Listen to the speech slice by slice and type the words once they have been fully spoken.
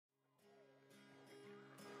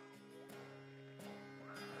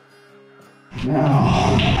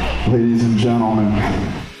Now, ladies and gentlemen,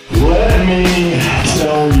 let me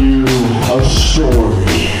tell you a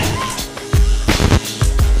story.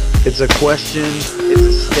 It's a question, it's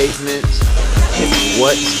a statement, it's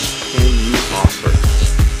what can you offer?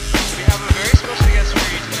 We have a very special guest for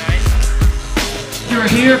you tonight. You're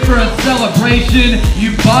here for a celebration.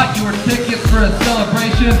 You bought your tickets for a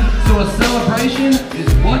celebration. So a celebration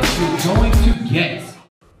is what you're going to get.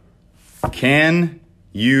 Can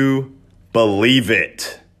you believe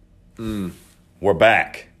it? We're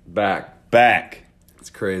back. Back. It's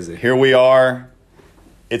crazy. Here we are.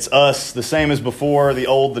 It's us, the same as before, the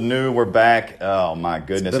old, the new. We're back. Oh my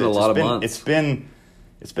goodness. It's been a lot of months.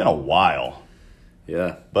 It's been a while.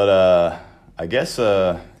 Yeah. But I guess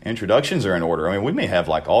introductions are in order. I mean, we may have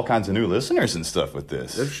like all kinds of new listeners and stuff with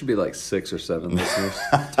this. There should be like 6 or 7 listeners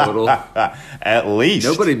total. At least.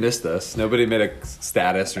 Nobody missed us. Nobody made a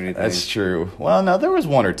status or anything. That's true. Well, no, there was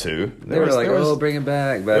 1 or 2. They were like, "Oh, bring it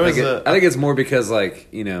back." But I think it's more because, like,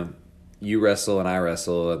 you know, you wrestle and I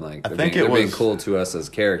wrestle, and like they're being cool to us as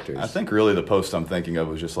characters. I think really the post I'm thinking of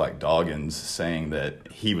was just like Doggins saying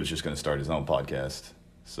that he was just going to start his own podcast.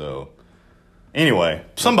 So anyway,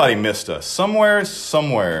 somebody missed us. Somewhere,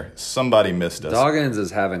 somebody missed us. Doggins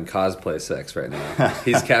is having cosplay sex right now.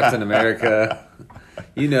 He's Captain America.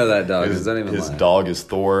 You know that Doggins. Don't even his lie. dog is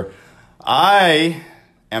Thor. I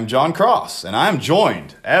am John Cross, and I'm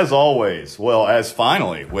joined, as always,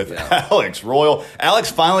 finally, with Alex Royal. Alex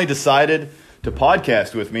finally decided to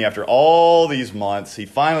podcast with me after all these months. He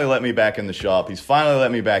finally let me back in the shop. He's finally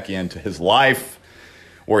let me back into his life.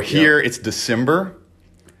 We're here. Yep. It's December.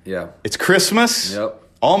 Yeah. It's Christmas. Yep.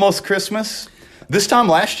 Almost Christmas. This time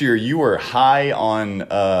last year, you were high on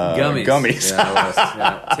gummies. Yeah, I was.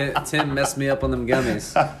 Yeah. Tim messed me up on them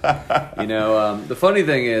gummies. You know, the funny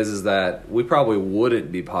thing is that we probably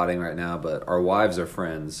wouldn't be potting right now, but our wives are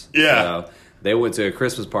friends. Yeah. So they went to a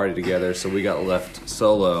Christmas party together, so we got left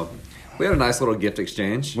solo. We had a nice little gift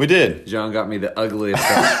exchange. We did. John got me the ugliest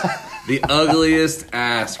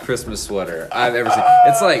ass Christmas sweater I've ever seen.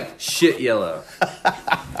 It's like shit yellow.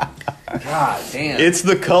 God damn. It's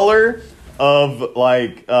the color of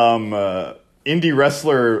like indie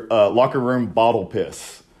wrestler locker room bottle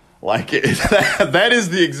piss. Like that is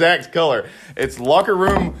the exact color. It's locker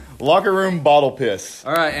room bottle piss.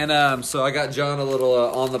 All right, and so I got John a little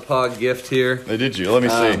on the pod gift here. Did you? Let me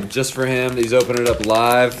see. Just for him. He's opening it up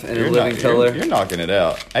live in living color. You're knocking it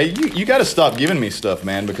out. Hey, you got to stop giving me stuff,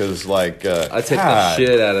 man, because like I take the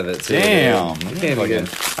shit out of it too. Damn, I can't even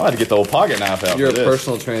get. I'm about to get the old pocket knife out. You're for a this.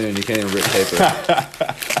 personal trainer and you can't even rip paper.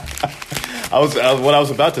 What I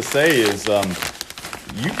was about to say is,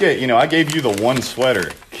 I gave you the one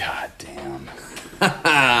sweater. God damn.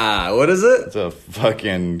 What is it? It's a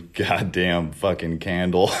fucking goddamn fucking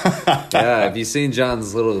candle. Yeah, have you seen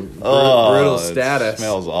John's little brutal status? It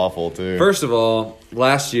smells awful too. First of all,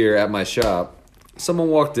 last year at my shop, someone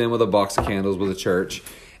walked in with a box of candles with a church,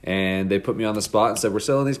 and they put me on the spot and said, "We're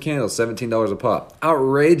selling these candles, $17 a pop."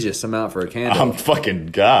 Outrageous amount for a candle. I'm fucking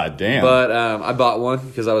goddamn. But I bought one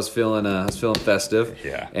because I was feeling festive.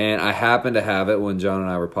 Yeah. And I happened to have it when John and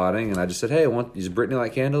I were potting, and I just said, "Hey, does Brittany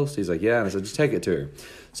like candles?" He's like, "Yeah." And I said, "Just take it to her."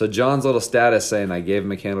 So John's little status saying I gave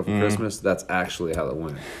him a candle for Christmas, that's actually how it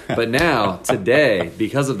went. But now, today,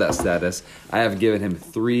 because of that status, I have given him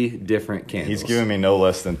 3 different candles. He's giving me no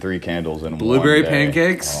less than 3 candles in Blueberry one day.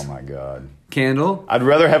 pancakes. Oh my god. Candle. I'd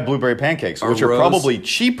rather have blueberry pancakes, which are probably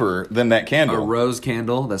cheaper than that A candle. rose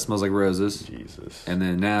candle that smells like roses. Jesus. And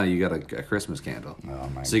then now you got a Christmas candle. Oh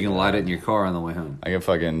my So you can light it in your car on the way home. I can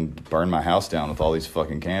fucking burn my house down with all these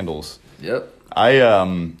fucking candles. Yep.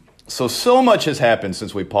 So much has happened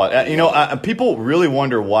since we pod. People really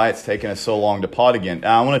wonder why it's taken us so long to pod again.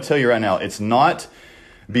 I want to tell you right now, it's not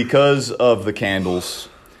because of the candles.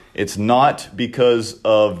 It's not because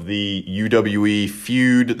of the UWE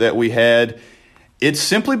feud that we had. It's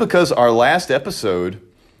simply because our last episode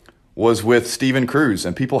was with Steven Cruz,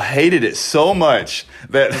 and people hated it so much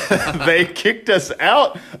that they kicked us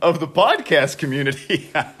out of the podcast community.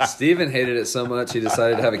 Steven hated it so much he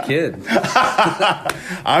decided to have a kid.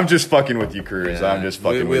 I'm just fucking with you, Cruz. Yeah, I'm just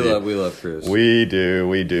fucking with you. We love Cruz. We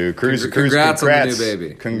do. Cruz, congrats on the new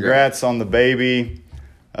baby. Congrats on the baby.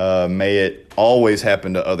 May it always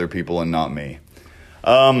happen to other people and not me.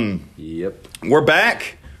 Yep. We're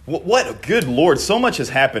back. What? Good Lord. So much has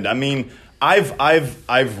happened. I mean,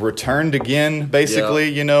 I've returned again, basically.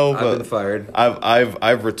 Yep. You know, I've been fired.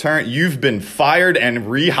 I've returned. You've been fired and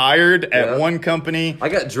rehired at one company. I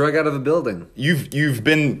got drug out of a building. You've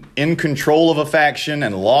been in control of a faction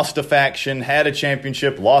and lost a faction, had a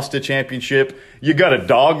championship, lost a championship. You got a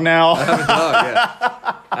dog now? I have a dog,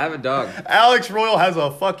 yeah. I have a dog. Alex Royal has a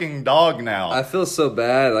fucking dog now. I feel so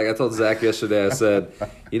bad. Like I told Zach yesterday, I said,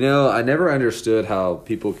 you know, I never understood how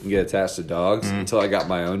people can get attached to dogs until I got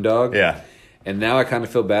my own dog. Yeah. And now I kind of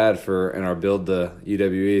feel bad for, in our build the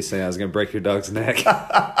UWE, saying I was going to break your dog's neck. So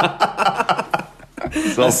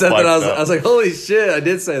I said that, I was like, holy shit, I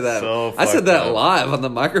did say that. So I said that up. live on the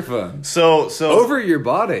microphone. So over your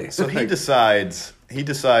body. So he decides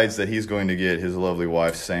that he's going to get his lovely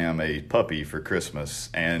wife Sam a puppy for Christmas,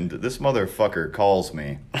 and this motherfucker calls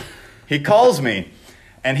me. He calls me,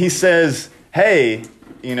 and he says, "Hey,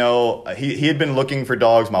 you know, he had been looking for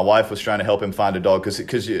dogs. My wife was trying to help him find a dog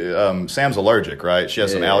because Sam's allergic, right? She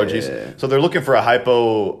has some allergies, so they're looking for a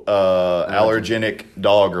hypoallergenic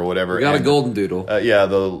dog or whatever. We got a golden doodle.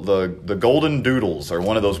 The golden doodles are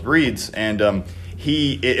one of those breeds, and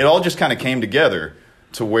it all just kind of came together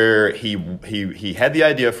to where he had the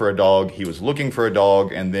idea for a dog. He was looking for a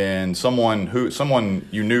dog, and then someone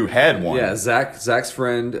you knew had one. Yeah, Zach's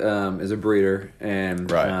friend is a breeder,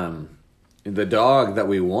 and right. The dog that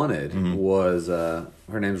we wanted was her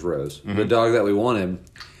name's Rose. The dog that we wanted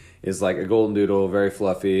is like a golden doodle, very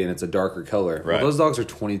fluffy, and it's a darker color. Right. Well, those dogs are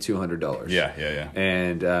 $2,200. Yeah.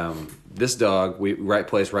 And this dog, right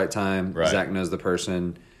place, right time. Right. Zach knows the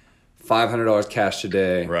person. $500 cash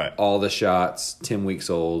today. Right. All the shots. 10 weeks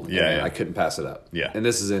old. Yeah. I couldn't pass it up. Yeah. And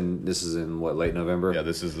this is in what, late November? Yeah,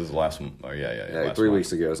 this is the last one. Oh, yeah. Like 3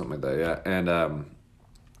 weeks ago, something like that. Yeah. And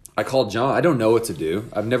I called John. I don't know what to do.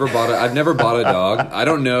 I've never bought a dog. I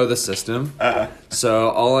don't know the system. So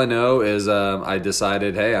all I know is I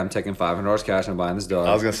decided, hey, I'm taking $500 cash and buying this dog.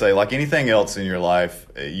 I was gonna say, like anything else in your life,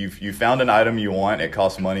 you found an item you want. It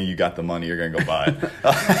costs money. You got the money. You're gonna go buy it.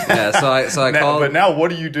 Yeah. So I called. But now,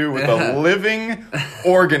 what do you do with a living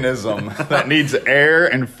organism that needs air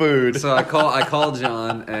and food? So I called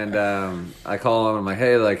John and I call him. I'm like,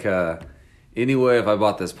 hey, like. Anyway, if I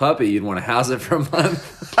bought this puppy, you'd want to house it for a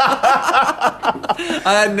month. I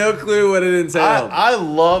had no clue what it entailed. I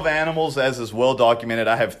love animals, as is well documented.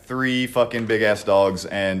 I have 3 fucking big ass dogs,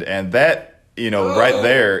 and that, you know, right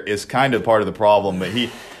there is kind of part of the problem. But he,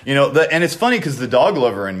 you know, and it's funny because the dog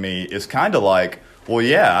lover in me is kind of like, well,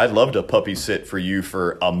 yeah, I'd love to puppy sit for you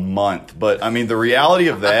for a month, but I mean, the reality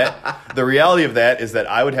of that is that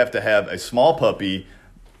I would have to have a small puppy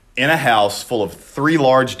in a house full of 3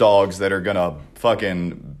 large dogs that are gonna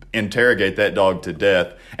fucking interrogate that dog to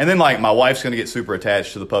death, and then like my wife's gonna get super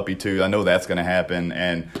attached to the puppy too. I know that's gonna happen,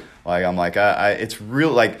 and like I'm like, it's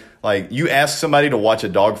real. Like you ask somebody to watch a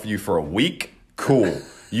dog for you for a week, cool.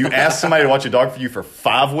 You ask somebody to watch a dog for you for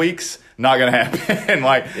 5 weeks, not gonna happen.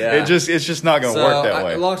 It's just not gonna work that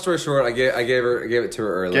way. Long story short, I gave it to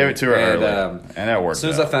her early. Gave it to her early, and that worked. As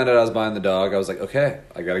soon as I found out I was buying the dog, I was like, okay,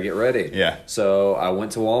 I gotta get ready. Yeah. So I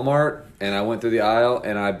went to Walmart and I went through the aisle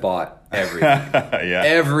and I bought everything. Yeah.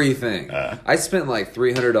 Everything. I spent like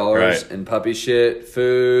 $300 Right. in puppy shit,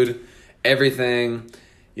 food, everything.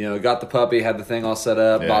 You know, got the puppy, had the thing all set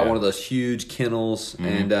up, bought one of those huge kennels,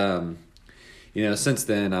 and you know, since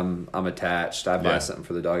then I'm attached. I buy something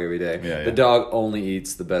for the dog every day. Yeah. The dog only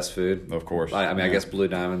eats the best food. Of course. I mean, I guess Blue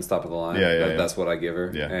Diamond's top of the line. That's what I give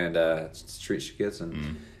her. Yeah. And it's the treat she gets,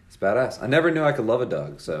 and it's badass. I never knew I could love a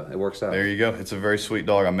dog, so it works out. There you go. It's a very sweet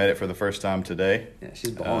dog. I met it for the first time today. Yeah,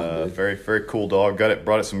 she's balling, dude. Very, very cool dog.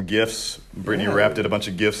 Brought it some gifts. Brittany wrapped it a bunch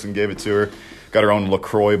of gifts and gave it to her. Got her own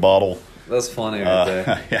LaCroix bottle. That's funny right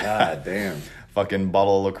there. Yeah. God damn. Fucking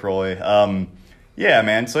bottle of LaCroix. Yeah,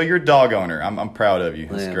 man. So you're a dog owner. I'm proud of you.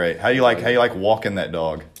 That's great. How you like walking that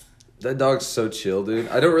dog? That dog's so chill, dude.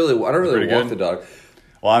 I don't really walk the dog.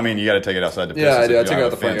 Well, I mean, you got to take it outside the piss. Yeah, I do. I take her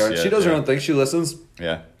out the front yard. She does her own thing. She listens.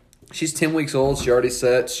 Yeah. She's 10 weeks old. She already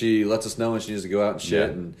set. She lets us know when she needs to go out and shit.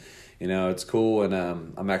 Yeah. And, you know, it's cool. And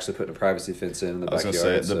I'm actually putting a privacy fence in the backyard. I was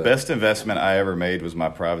going to say, the best investment I ever made was my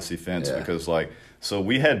privacy fence because, like, so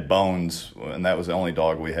we had Bones, and that was the only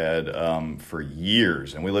dog we had for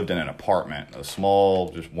years. And we lived in an apartment, a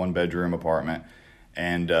small, just 1-bedroom apartment.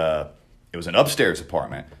 And it was an upstairs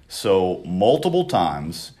apartment. So multiple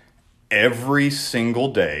times, every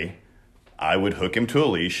single day, I would hook him to a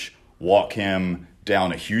leash, walk him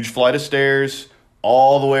down a huge flight of stairs,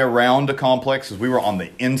 all the way around the complex, because we were on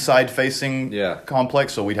the inside-facing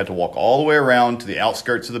complex. So we'd have to walk all the way around to the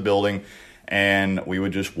outskirts of the building. And we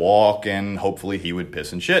would just walk, and hopefully he would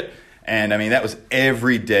piss and shit. And I mean, that was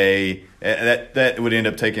every day. That would end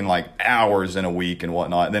up taking like hours in a week and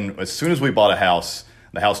whatnot. And then as soon as we bought a house,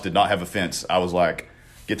 the house did not have a fence. I was like,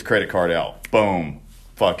 get the credit card out. Boom.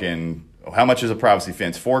 Fucking, how much is a privacy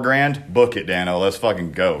fence? $4,000? Book it, Dano. Let's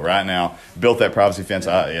fucking go right now. Built that privacy fence.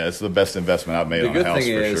 It's the best investment I've made on a house for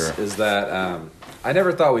sure. The good thing is that I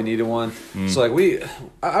never thought we needed one. So like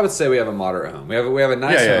I would say we have a moderate home. We have a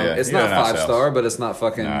nice home. Yeah. It's You got not a nice 5-star, house. but it's not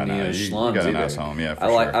fucking You slums got a either. nice home, yeah, for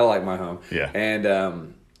I sure. like my home. Yeah.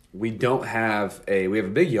 And we don't have we have a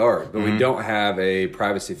big yard, but we don't have a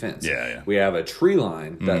privacy fence. Yeah. We have a tree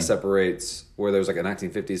line that separates where there's like a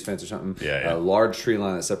 1950s fence or something. Yeah. A large tree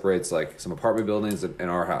line that separates like some apartment buildings and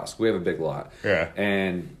our house. We have a big lot. Yeah.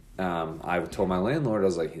 And I told my landlord, I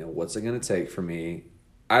was like, what's it going to take for me?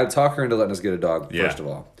 I talked her into letting us get a dog, first of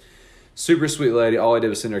all. Super sweet lady. All I did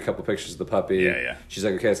was send her a couple pictures of the puppy. Yeah. She's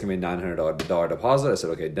like, okay, it's going to be a $900 deposit. I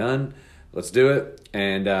said, okay, done. Let's do it.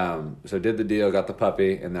 And so did the deal, got the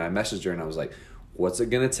puppy, and then I messaged her and I was like, what's it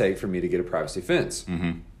going to take for me to get a privacy fence?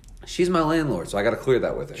 Mm-hmm. She's my landlord, so I got to clear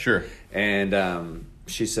that with her. Sure. And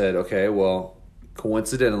she said, okay, well,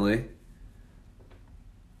 coincidentally,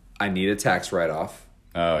 I need a tax write-off.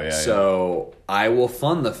 Oh, yeah. So I will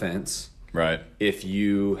fund the fence Right. if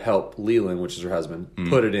you help Leland, which is her husband,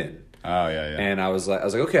 put it in. Oh, yeah. And I was like,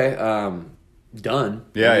 okay, done.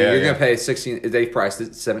 Yeah, You're yeah. gonna pay $16. They priced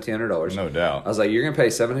it $1,700. No doubt. I was like, you're gonna pay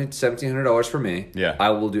 $1,700 for me. Yeah. I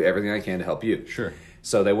will do everything I can to help you. Sure.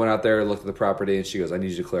 So they went out there, looked at the property, and she goes, I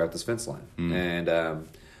need you to clear out this fence line. And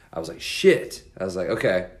I was like, shit. I was like,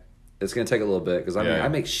 okay. It's gonna take a little bit because I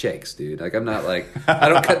make shakes, dude. Like I'm not like I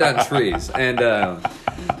don't cut down trees, and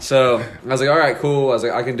so I was like, all right, cool. I was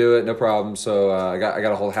like, I can do it, no problem. So I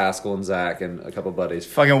got a hold of Haskell and Zach and a couple buddies.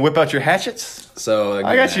 Fucking whip out your hatchets. So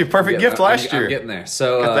I got you a perfect gift last year. I'm getting there.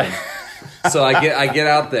 So so I get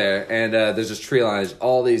out there and there's this tree line, there's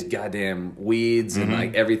all these goddamn weeds and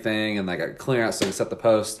like everything, and like I clear out so we set the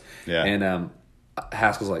post. Yeah. And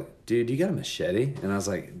Haskell's like, dude, you got a machete? And I was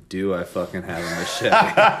like, do I fucking have a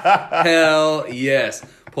machete? Hell yes.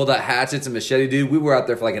 Pulled out hatchets and machete, dude. We were out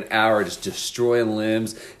there for like an hour just destroying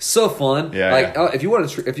limbs. So fun. Yeah, like, yeah. if you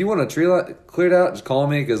want a tree line cleared out, just call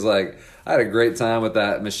me because like I had a great time with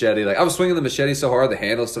that machete. Like I was swinging the machete so hard the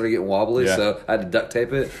handle started getting wobbly, so I had to duct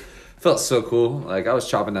tape it. Felt so cool. Like I was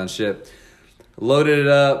chopping down shit. Loaded it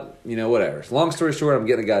up, whatever. Long story short, I'm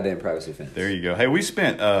getting a goddamn privacy fence. There you go. Hey, we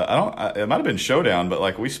spent it might have been Showdown, but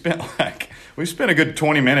like we spent a good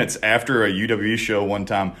 20 minutes after a UWE show one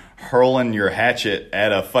time hurling your hatchet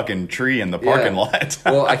at a fucking tree in the parking lot.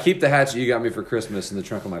 Well, I keep the hatchet you got me for Christmas in the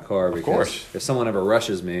trunk of my car because course. if someone ever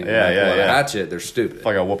rushes me and Yeah, I pull out yeah. a hatchet, they're stupid.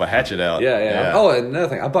 Like I whoop a hatchet out. Yeah. Oh, and another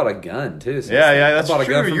thing, I bought a gun too. That's I bought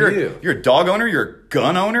true. a gun from you. You're a dog owner. You're a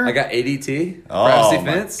gun owner. I got ADT, oh privacy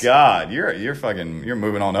my fence. God, you're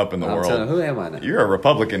moving on up in the I'm world. telling you, who am I now? You're a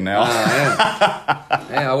Republican now. I am.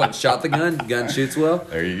 Hey, I went and shot the gun. Gun shoots well.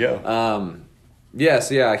 There you go.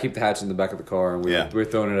 I keep the hatchet in the back of the car, and we're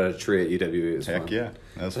throwing it at a tree at UWE. It was Heck fun. yeah.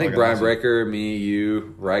 That's I think fucking Brian awesome. Breaker, me,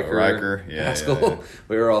 you, Riker, yeah, Haskell, yeah.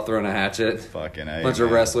 we were all throwing a hatchet. Fucking A. Bunch of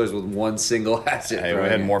man. wrestlers with one single hatchet. Hey, we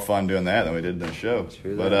throwing had it. more fun doing that than we did in the show.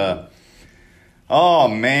 True But that. oh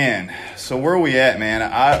man, so where are we at, man?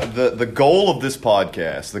 The goal of this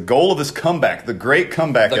podcast, the goal of this comeback, the great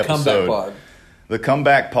comeback episode, the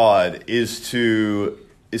comeback pod is to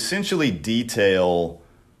essentially detail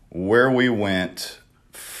where we went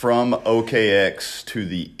from OKX to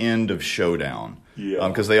the end of Showdown. Yeah.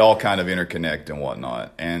 Because they all kind of interconnect and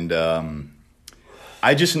whatnot. And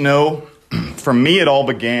I just know, for me, it all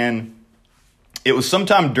began. It was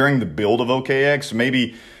sometime during the build of OKX,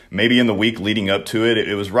 maybe in the week leading up to it.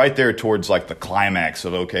 It was right there towards like the climax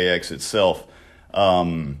of OKX itself.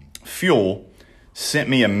 Fuel sent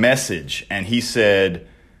me a message, and he said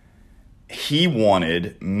he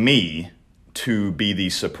wanted me to be the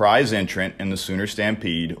surprise entrant in the Sooner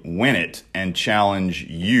Stampede, win it, and challenge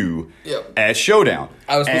you at Showdown.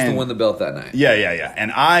 I was supposed to win the belt that night. Yeah.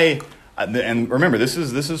 And remember, this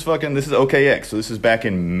is OKX, so this is back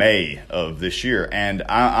in May of this year, and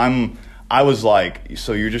I was like,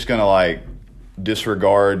 so you're just gonna like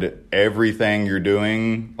disregard everything you're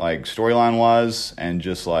doing, like storyline wise, and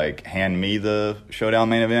just like hand me the Showdown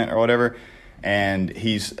main event or whatever? And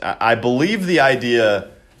I believe the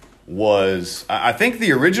idea was, I think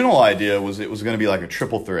the original idea was it was going to be like a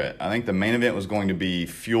triple threat. I think the main event was going to be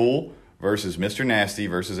Fuel versus Mr. Nasty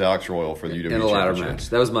versus Alex Royal for the UW In a ladder Championship. match.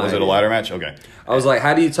 That was my Was it a idea. ladder match? Okay. I was like,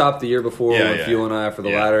 how do you top the year before Yeah, when yeah. Fuel and I for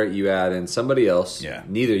the Yeah. ladder? You add in somebody else. Yeah.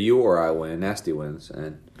 Neither you or I win. Nasty wins.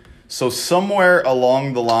 And So somewhere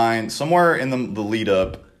along the line, somewhere in the lead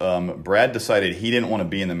up, Brad decided he didn't want to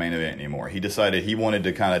be in the main event anymore. He decided he wanted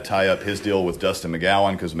to kind of tie up his deal with Dustin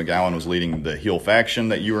McGowan because McGowan was leading the heel faction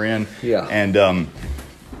that you were in. Yeah. And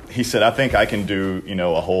he said, I think I can do,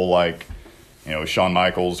 a whole like, Shawn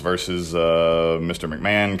Michaels versus Mr.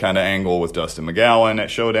 McMahon kind of angle with Dustin McGowan at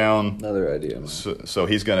Showdown. another idea. Man. So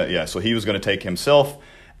he's gonna, so he was gonna take himself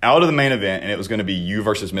out of the main event, and it was going to be you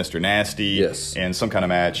versus Mr. Nasty in some kind of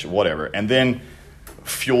match, whatever. And then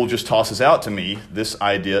Fuel just tosses out to me this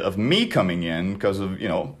idea of me coming in because of,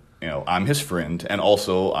 I'm his friend, and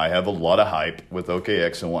also I have a lot of hype with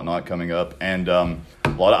OKX and whatnot coming up, and a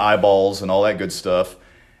lot of eyeballs and all that good stuff.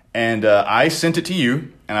 And I sent it to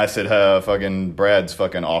you, and I said, fucking Brad's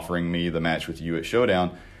fucking offering me the match with you at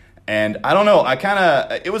Showdown. And I don't know,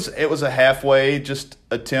 it was a halfway just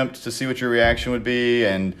attempt to see what your reaction would be,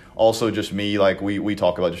 and also just me, like we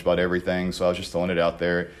talk about just about everything, so I was just throwing it out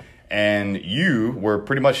there. And you were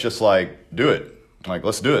pretty much just like, do it. Like,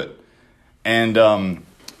 let's do it. And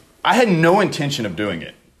I had no intention of doing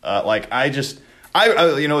it.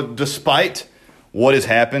 Despite what has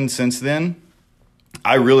happened since then,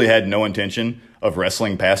 I really had no intention of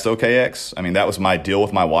wrestling past OKX. I mean, that was my deal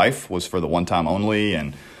with my wife, was for the one time only,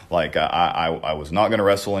 and I was not going to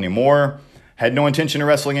wrestle anymore. Had no intention of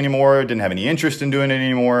wrestling anymore. Didn't have any interest in doing it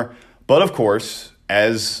anymore. But of course,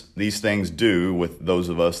 as these things do with those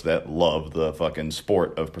of us that love the fucking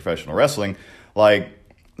sport of professional wrestling,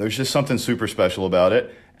 there's just something super special about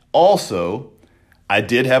it. Also, I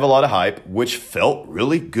did have a lot of hype, which felt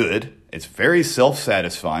really good. It's very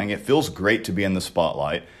self-satisfying. It feels great to be in the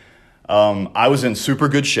spotlight. I was in super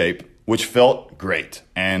good shape, which felt great.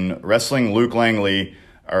 And wrestling Luke Langley,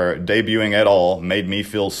 or debuting at all, made me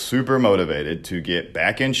feel super motivated to get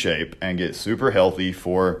back in shape and get super healthy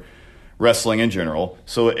for wrestling in general.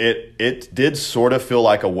 So it did sort of feel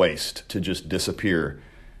like a waste to just disappear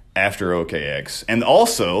after OKX. And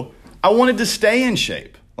also, I wanted to stay in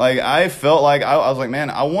shape. I felt like, I was like, man,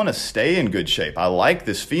 I want to stay in good shape. I like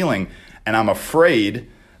this feeling, and I'm afraid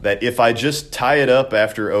that if I just tie it up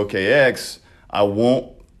after OKX, I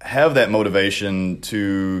won't have that motivation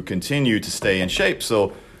to continue to stay in shape.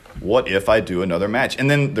 So what if I do another match? And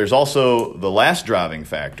then there's also the last driving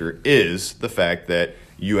factor is the fact that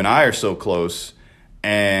you and I are so close,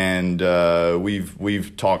 and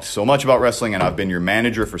we've talked so much about wrestling, and I've been your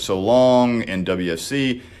manager for so long in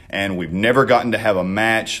WFC, and we've never gotten to have a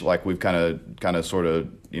match like we've kind of sort of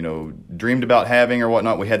dreamed about having or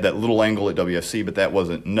whatnot. We had that little angle at WFC, but that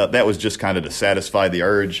was just kind of to satisfy the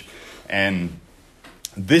urge. And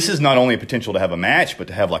this is not only a potential to have a match, but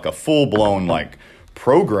to have a full-blown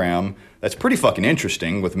program that's pretty fucking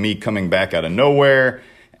interesting, with me coming back out of nowhere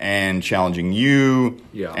and challenging you.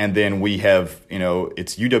 Yeah. And then we have,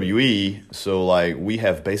 it's UWE, so we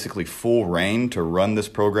have basically full reign to run this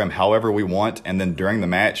program however we want, and then during the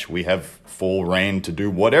match we have full reign to do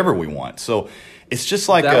whatever we want. So it's just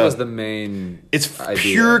that was the main it's idea.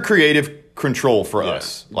 Pure creative control for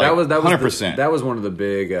us. That was 100%. That was one of the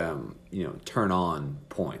big turn on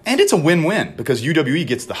points. And it's a win-win because UWE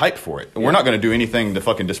gets the hype for it. And we're not going to do anything to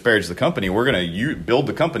fucking disparage the company. We're going to build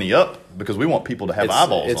the company up because we want people to have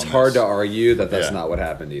eyeballs It's on hard this. to argue that that's not what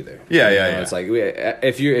happened either. Yeah. It's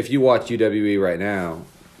if you watch UWE right now,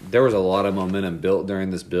 there was a lot of momentum built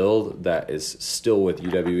during this build that is still with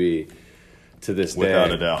UWE to this day.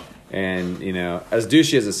 Without a doubt. And, as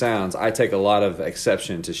douchey as it sounds, I take a lot of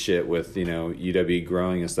exception to shit with, UW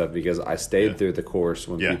growing and stuff because I stayed through the course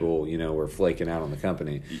when people, were flaking out on the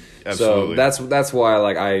company. Absolutely. So that's why,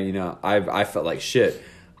 I felt like shit.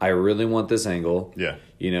 I really want this angle. Yeah.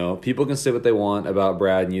 People can say what they want about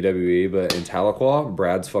Brad and UWE, but in Tahlequah,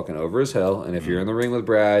 Brad's fucking over as hell. And if you're in the ring with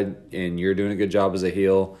Brad and you're doing a good job as a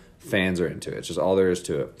heel, fans are into it. It's just all there is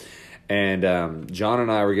to it. And John and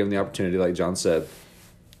I were given the opportunity, like John said.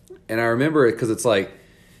 And I remember it because it's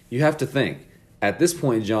you have to think. At this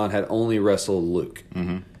point, John had only wrestled Luke.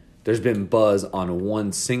 Mm-hmm. There's been buzz on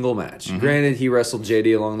one single match. Mm-hmm. Granted, he wrestled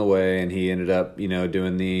JD along the way, and he ended up,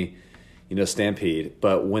 doing the, Stampede.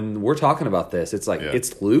 But when we're talking about this, it's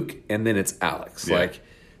it's Luke, and then it's Alex. Yeah.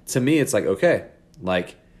 To me, it's okay.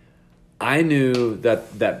 I knew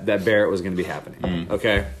that Barrett was going to be happening. Mm.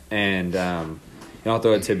 Okay? And I'll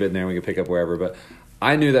throw a tidbit in there, and we can pick up wherever, but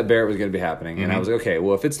I knew that Barrett was going to be happening, and I was okay.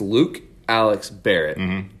 Well, if it's Luke, Alex, Barrett,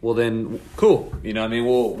 well then cool.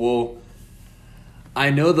 We'll. I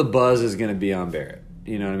know the buzz is going to be on Barrett.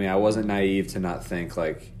 You know what I mean? I wasn't naive to not think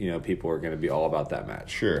people were going to be all about that match.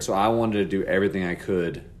 Sure. So I wanted to do everything I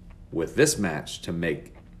could with this match to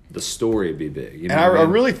make the story be big. And I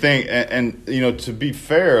really think, and to be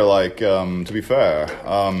fair,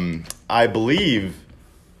 I believe,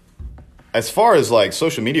 as far as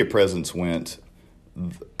social media presence went,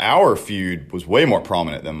 our feud was way more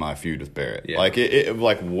prominent than my feud with Barrett. Yeah. Like it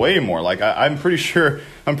like way more. Like I'm pretty sure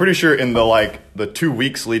in the 2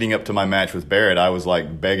 weeks leading up to my match with Barrett, I was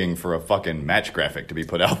like begging for a fucking match graphic to be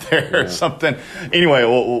put out there or something. Anyway,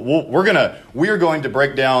 we are going to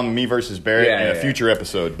break down me versus Barrett in a future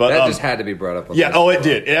episode. But that just had to be brought up. On yeah. this Oh, it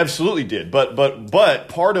did. It absolutely did. But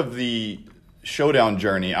part of the Showdown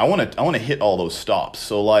journey, I want to hit all those stops.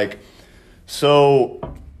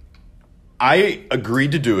 So I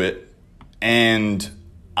agreed to do it, and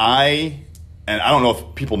I don't know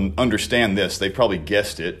if people understand this. They probably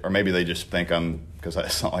guessed it, or maybe they just think because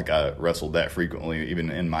it's not like I wrestled that frequently, even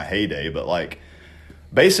in my heyday. But like,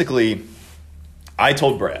 basically, I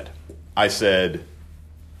told Brad, I said,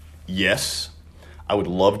 yes, I would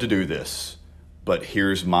love to do this, but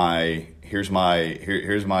here's the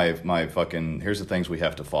things we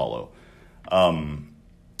have to follow.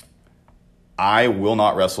 I will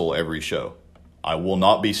not wrestle every show. I will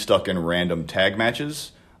not be stuck in random tag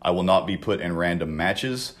matches. I will not be put in random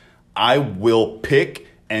matches. I will pick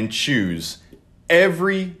and choose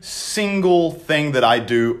every single thing that I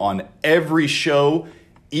do on every show,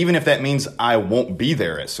 even if that means I won't be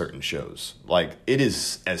there at certain shows. Like, it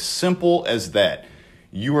is as simple as that.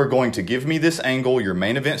 You are going to give me this angle, your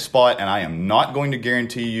main event spot, and I am not going to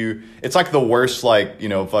guarantee you. It's like the worst,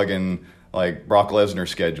 fucking like Brock Lesnar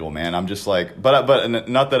schedule, man. I'm just like, but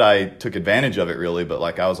not that I took advantage of it really, but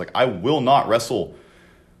like I was like, I will not wrestle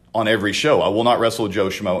on every show. I will not wrestle Joe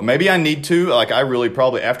Schmo. Maybe I need to. Like, I really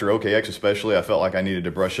probably after OKX especially, I felt like I needed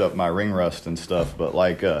to brush up my ring rust and stuff. But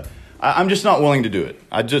like, I'm just not willing to do it.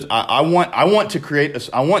 I want to create.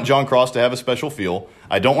 I want John Cross to have a special feel.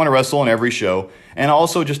 I don't want to wrestle on every show, and I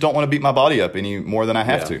also just don't want to beat my body up any more than I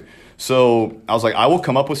have to. So I was like, I will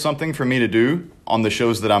come up with something for me to do on the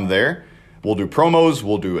shows that I'm there. We'll do promos,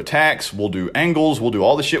 we'll do attacks, we'll do angles, we'll do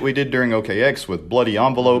all the shit we did during OKX with bloody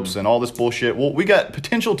envelopes and all this bullshit. We got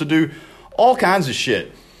potential to do all kinds of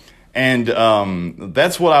shit. And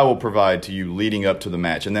that's what I will provide to you leading up to the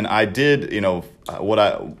match. And then I did,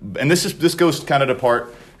 this goes kind of to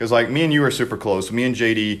part, because like me and you are super close. Me and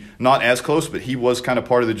JD, not as close, but he was kind of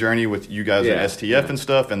part of the journey with you guys at STF and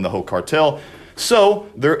stuff and the whole cartel. So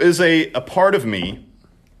there is a part of me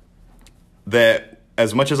that,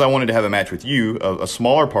 as much as I wanted to have a match with you, a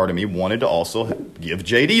smaller part of me wanted to also give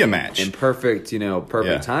JD a match. In perfect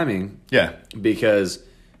timing. Yeah. Because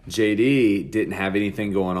JD didn't have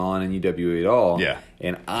anything going on in UWE at all. Yeah.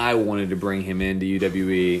 And I wanted to bring him into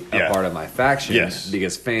UWE, a part of my faction. Yes.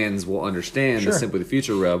 Because fans will understand the Simply the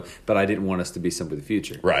Future rub, but I didn't want us to be Simply the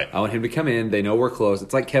Future. Right. I want him to come in. They know we're close.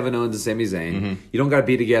 It's like Kevin Owens and Sami Zayn. Mm-hmm. You don't got to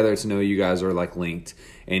be together to know you guys are like linked.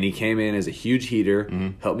 And he came in as a huge heater,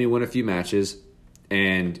 helped me win a few matches.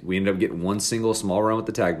 And we ended up getting one single small run with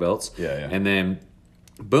the tag belts. Yeah. And then,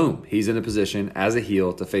 boom, he's in a position as a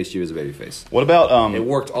heel to face you as a babyface. What about... it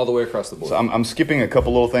worked all the way across the board. So I'm skipping a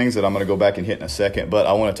couple little things that I'm going to go back and hit in a second, but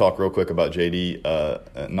I want to talk real quick about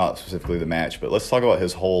JD, not specifically the match, but let's talk about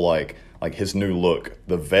his whole, like his new look,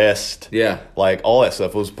 the vest. Yeah. Like, all that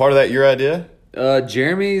stuff. Was part of that your idea?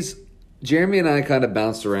 Jeremy and I kind of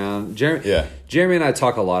bounced around. Jeremy and I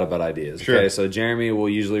talk a lot about ideas. Sure. Okay, so Jeremy will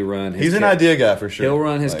usually run his... He's an idea guy for sure. He'll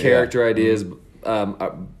run his character ideas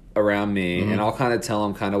around me, and I'll kind of tell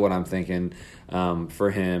him kind of what I'm thinking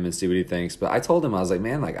for him and see what he thinks. But I told him, I was like,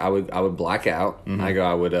 man, like I would black out. I go,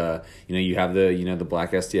 I would, you have the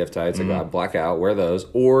black STF tights. I go, I'd black out, wear those,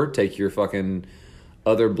 or take your fucking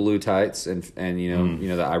other blue tights and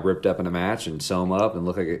that I ripped up in a match and sew them up and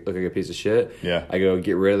look like a piece of shit. Yeah. I go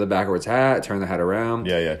get rid of the backwards hat, turn the hat around.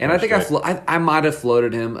 Yeah. And I think I might have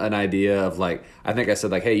floated him an idea of like, I think I said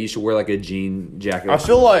like, hey, you should wear like a jean jacket. I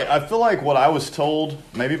feel like what I was told,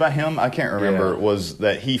 maybe by him, I can't remember, was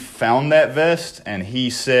that he found that vest and he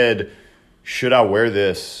said, should I wear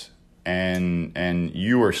this? And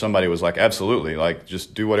you or somebody was like, absolutely, like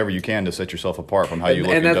just do whatever you can to set yourself apart from how you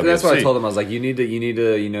look. And that's what I told him. I was like, you need to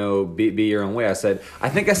be your own way. I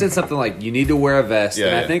think I said something like, you need to wear a vest.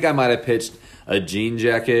 I think I might have pitched a jean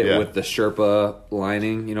jacket with the Sherpa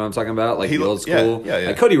lining. You know what I'm talking about? Like the old school,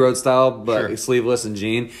 like Cody Rhodes style, but sleeveless and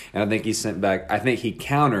jean. And I think he sent back. I think he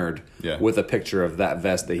countered with a picture of that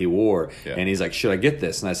vest that he wore. And he's like, should I get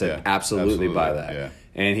this? And I said, absolutely buy that. Yeah.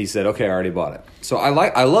 And he said, "Okay, I already bought it." So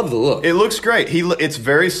I love the look. It looks great. It's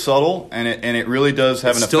very subtle, and it really does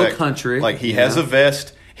have an effect. Still country. Like he has a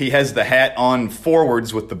vest. He has the hat on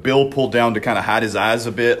forwards with the bill pulled down to kind of hide his eyes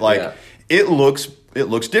a bit. Like it looks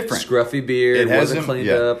different. Scruffy beard. It wasn't cleaned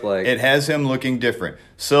up. Like it has him looking different.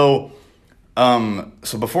 So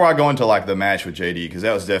before I go into like the match with JD, because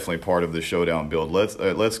that was definitely part of the Showdown build. Let's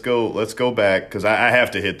go back, because I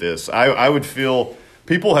have to hit this. I would feel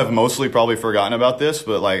people have mostly probably forgotten about this,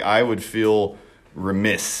 but like I would feel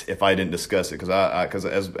remiss if I didn't discuss it because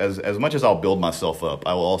as much as I'll build myself up,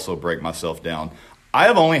 I will also break myself down. I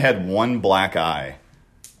have only had one black eye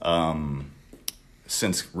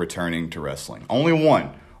since returning to wrestling. Only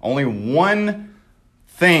one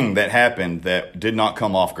thing that happened that did not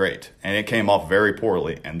come off great, and it came off very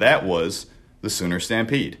poorly, and that was the Sooner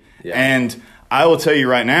Stampede. Yeah. And I will tell you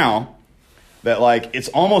right now that like it's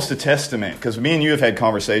almost a testament, because me and you have had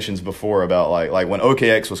conversations before about like when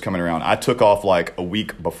OKX was coming around, I took off like a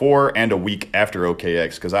week before and a week after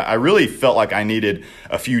OKX because I really felt like I needed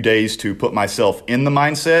a few days to put myself in the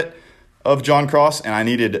mindset of John Cross, and I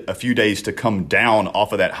needed a few days to come down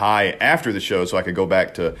off of that high after the show so I could go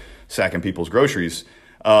back to sacking people's groceries.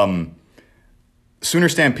 Sooner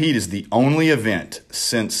Stampede is the only event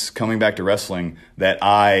since coming back to wrestling that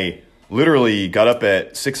I literally got up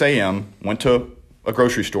at 6 a.m., went to a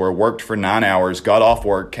grocery store, worked for 9 hours, got off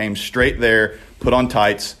work, came straight there, put on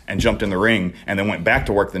tights, and jumped in the ring, and then went back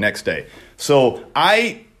to work the next day. So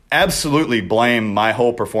I absolutely blame my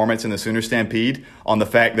whole performance in the Sooner Stampede on the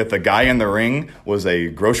fact that the guy in the ring was a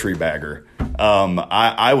grocery bagger.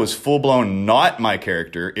 I was full-blown not my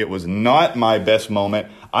character. It was not my best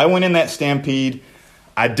moment. I went in that Stampede.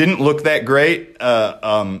 I didn't look that great.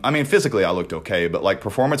 I mean, physically I looked okay, but like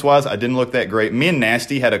performance-wise, I didn't look that great. Me and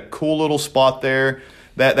Nasty had a cool little spot there.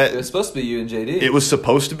 It was supposed to be you and JD. It was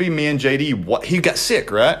supposed to be me and JD. What, he got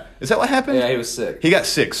sick, right? Is that what happened? Yeah, he was sick. He got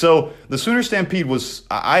sick. So the Sooner Stampede was.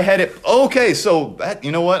 I had it. Okay, so that,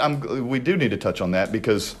 you know what? We do need to touch on that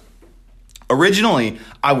because originally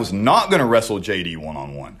I was not going to wrestle JD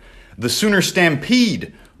one-on-one. The Sooner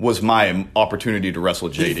Stampede was my opportunity to wrestle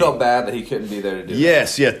JD. He felt bad that he couldn't be there to do it.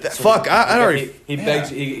 Yes, yeah. Fuck, I already. He begged.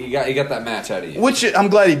 He got that match out of you. Which I'm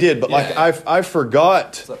glad he did, but like I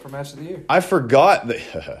forgot. What's up for match of the year? I forgot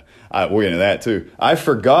that. We're into that too. I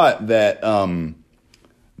forgot that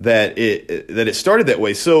that it started that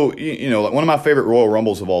way. So you know, like one of my favorite Royal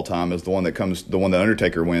Rumbles of all time is the one that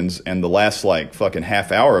Undertaker wins, and the last like fucking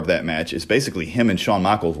half hour of that match is basically him and Shawn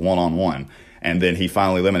Michaels one-on-one, and then he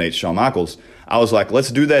finally eliminates Shawn Michaels. I was like,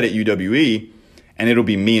 let's do that at UWE, and it'll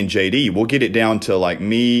be me and JD. We'll get it down to like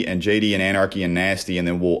me and JD and Anarchy and Nasty, and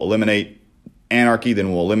then we'll eliminate Anarchy,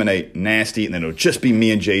 then we'll eliminate Nasty, and then it'll just be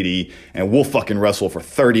me and JD, and we'll fucking wrestle for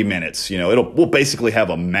 30 minutes. You know, we'll basically have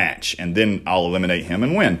a match, and then I'll eliminate him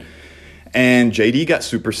and win. And JD got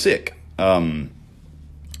super sick.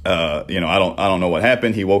 You know, I don't know what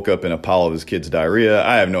happened. He woke up in a pile of his kid's diarrhea.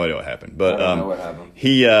 I have no idea what happened, but I don't know what happened.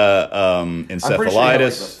 He encephalitis, I'm pretty sure he had,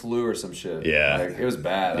 like, the flu or some shit. Yeah, like, it was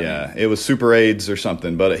bad. Yeah, it was super AIDS or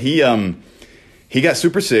something. But he got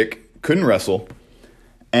super sick, couldn't wrestle,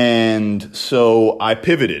 and so I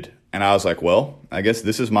pivoted, and I was like, well, I guess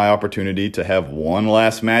this is my opportunity to have one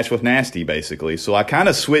last match with Nasty, basically. So I kind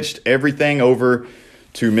of switched everything over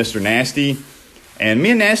to Mr. Nasty. And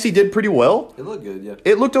me and Nasty did pretty well. It looked good, yeah.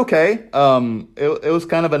 It looked okay. It was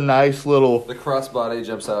kind of a nice little. The crossbody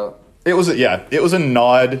jumps out. It was a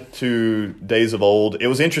nod to Days of Old. It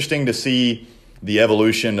was interesting to see the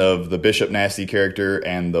evolution of the Bishop Nasty character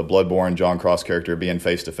and the Bloodborne John Cross character being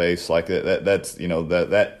face to face. Like that's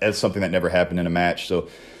that's something that never happened in a match. So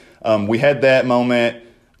we had that moment.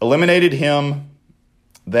 Eliminated him.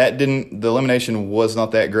 The elimination was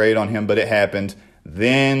not that great on him, but it happened.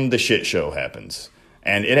 Then the shit show happens.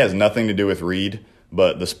 And it has nothing to do with Reed,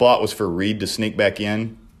 but the spot was for Reed to sneak back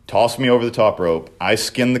in, toss me over the top rope. I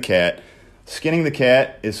skin the cat. Skinning the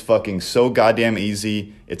cat is fucking so goddamn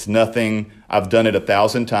easy. It's nothing. I've done it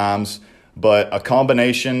 1,000 times. But a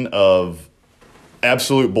combination of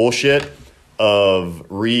absolute bullshit, of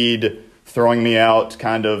Reed throwing me out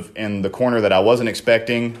kind of in the corner that I wasn't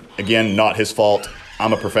expecting. Again, not his fault.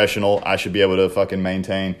 I'm a professional. I should be able to fucking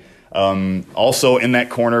maintain. Also in that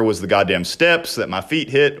corner was the goddamn steps that my feet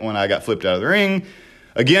hit when I got flipped out of the ring.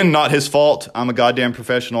 Again, not his fault. I'm a goddamn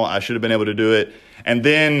professional. I should have been able to do it. And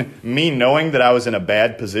then me knowing that I was in a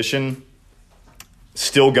bad position,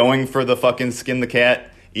 still going for the fucking skin the cat,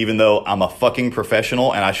 even though I'm a fucking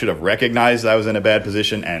professional and I should have recognized I was in a bad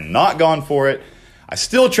position and not gone for it. I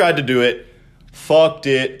still tried to do it. Fucked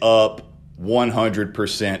it up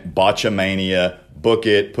 100%. Botchamania. Book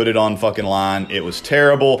it. Put it on fucking line. It was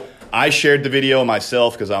terrible. I shared the video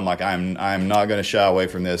myself because I'm like, I'm not going to shy away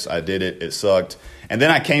from this. I did it. It sucked. And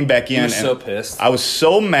then I came back in. You were so pissed. I was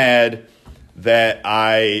so mad that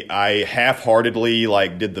I half-heartedly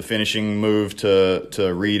like did the finishing move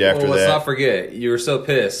to Reed after that. Let's not forget, you were so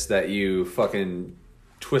pissed that you fucking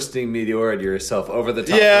twisting meteor yourself over the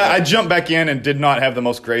top. Yeah, I jumped back in and did not have the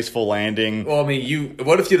most graceful landing. Well, I mean,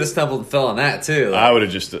 what if you'd have stumbled and fell on that too? Like, I would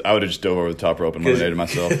have just dove over the top rope and eliminated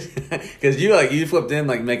myself. Because you flipped in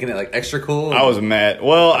like making it like extra cool. I was mad.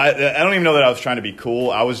 Well, I don't even know that I was trying to be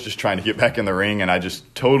cool. I was just trying to get back in the ring, and I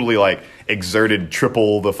just totally like exerted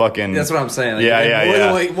triple the fucking. That's what I'm saying.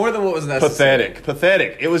 Like, more than what was necessary.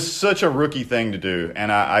 Pathetic. It was such a rookie thing to do, and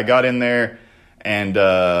I got in there. And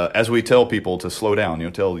as we tell people to slow down,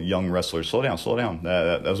 tell young wrestlers, slow down.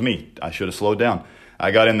 That was me. I should have slowed down. I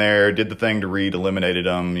got in there, did the thing to Reed, eliminated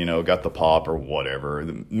him, got the pop or whatever.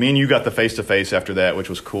 Me and you got the face-to-face after that, which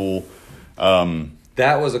was cool.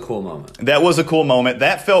 That was a cool moment.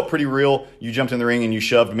 That felt pretty real. You jumped in the ring and you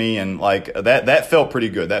shoved me, and like that felt pretty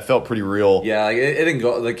good. That felt pretty real. Yeah, like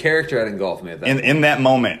the character had engulfed me at that point. In that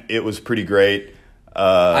moment, it was pretty great.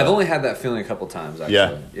 I've only had that feeling a couple times,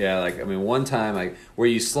 actually. Yeah. Like, I mean, one time, like, where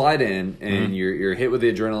you slide in and you're hit with the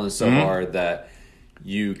adrenaline so hard that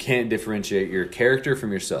you can't differentiate your character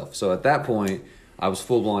from yourself. So at that point, I was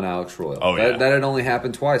full-blown Alex Royal. Oh, that had only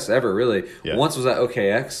happened twice ever, really. Yeah. Once was at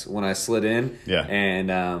OKX when I slid in. Yeah.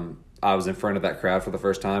 And I was in front of that crowd for the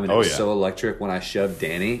first time, and it was so electric when I shoved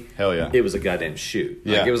Danny. Hell yeah. It was a goddamn shoot.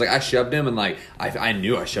 Yeah. Like, it was like I shoved him, and like I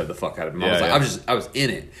knew I shoved the fuck out of him. I was in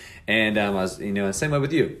it. And I was, same way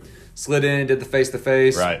with you. Slid in, did the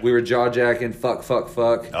face-to-face. Right. We were jaw-jacking, fuck.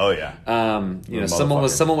 Oh, yeah. Someone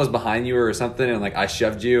was behind you or something, and like I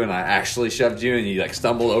shoved you, and I actually shoved you, and you like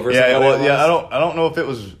stumbled over. Yeah, I don't know if it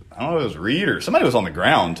was. I don't know if it was Reed or somebody was on the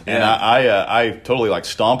ground, and I totally like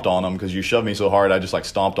stomped on him because you shoved me so hard. I just like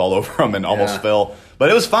stomped all over him and almost fell. But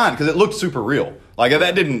it was fine because it looked super real. Like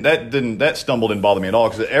that stumble didn't bother me at all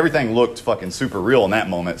because everything looked fucking super real in that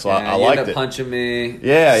moment. So I liked ended it. up punching me.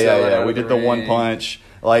 Yeah. We did the one punch.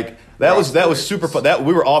 Like that was super fun. That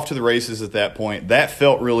we were off to the races at that point. That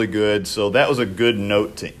felt really good. So that was a good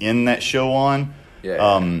note to end that show on.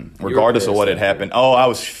 Regardless of what had happened. Oh, I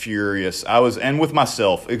was furious. And with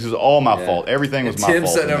myself. It was all my fault. Everything was my fault. Tim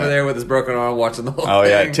sitting over there with his broken arm watching the whole thing. Oh,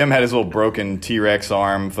 yeah. Tim had his little broken T-Rex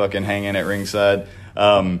arm fucking hanging at ringside.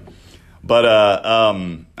 But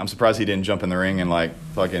I'm surprised he didn't jump in the ring and like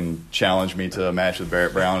fucking challenge me to a match with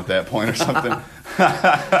Barrett Brown at that point or something.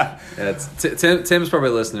 Tim's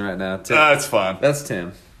probably listening right now. That's fine. That's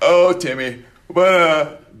Tim. Oh, Timmy.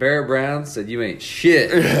 But Barrett Brown said you ain't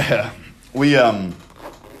shit. Yeah. We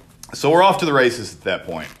so we're off to the races at that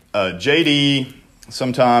point. JD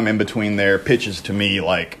sometime in between there pitches to me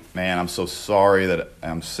like, man, I'm so sorry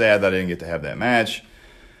I'm sad that I didn't get to have that match.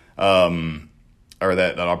 Or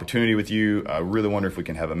that opportunity with you. I really wonder if we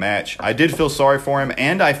can have a match. I did feel sorry for him,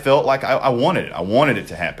 and I felt like I wanted it. I wanted it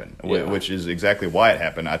to happen, which is exactly why it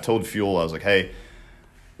happened. I told Fuel, I was like, hey,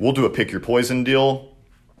 we'll do a pick your poison deal,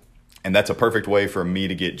 and that's a perfect way for me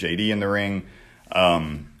to get JD in the ring.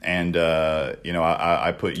 I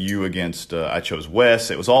put you against, I chose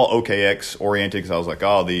Wes. It was all OKX oriented because I was like,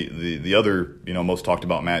 oh, the other, most talked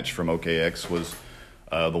about match from OKX was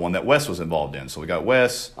the one that Wes was involved in. So we got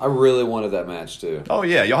Wes. I really wanted that match too. Oh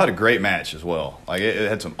yeah, y'all had a great match as well. Like it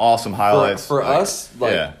had some awesome highlights. For us,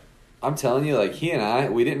 I'm telling you, like he and I,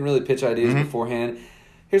 we didn't really pitch ideas beforehand.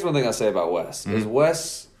 Here's one thing I say about Wes is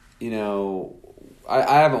Wes, I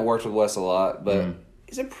haven't worked with Wes a lot, but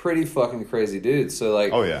he's a pretty fucking crazy dude. So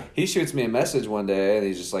like, he shoots me a message one day and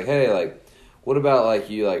he's just like, hey, like, what about like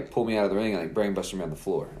you like pull me out of the ring and like brainbuster me on the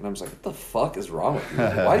floor? And I'm just like, what the fuck is wrong with you?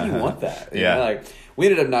 Like, why do you want that? You know, like we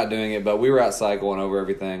ended up not doing it, but we were outside going over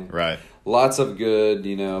everything. Right. Lots of good,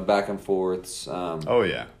 back and forths. One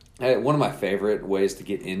of my favorite ways to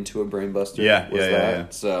get into a brainbuster was that. Yeah.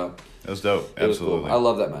 So it was dope. It was cool. I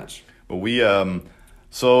love that match. But we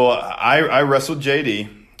so I wrestled JD.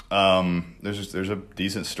 There's a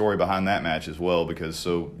decent story behind that match as well because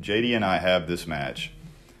so JD and I have this match.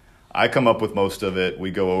 I come up with most of it.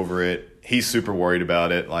 We go over it. He's super worried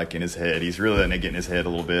about it, like in his head. He's really letting it get in his head a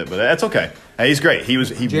little bit, but that's okay. Hey, he's great.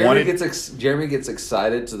 Jeremy gets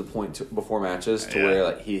excited to the point before matches to where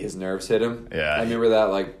like his nerves hit him. Yeah, I remember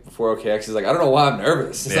that like before OKX. He's like, I don't know why I'm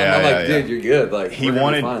nervous. I'm like, dude, you're good. Like he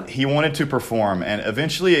wanted to perform, and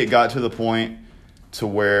eventually it got to the point to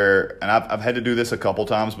where, and I've had to do this a couple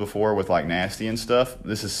times before with like Nasty and stuff.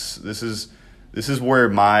 This is where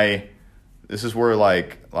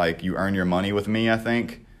like you earn your money with me, I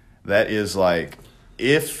think. That is like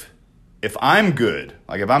if I'm good,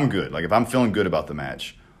 like if I'm feeling good about the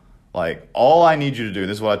match, like all I need you to do,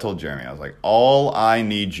 this is what I told Jeremy. I was like, all I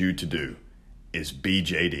need you to do is be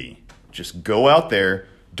JD. Just go out there,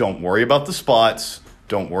 don't worry about the spots,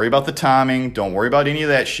 don't worry about the timing, don't worry about any of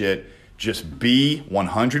that shit. Just be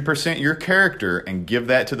 100% your character and give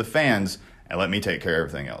that to the fans, and let me take care of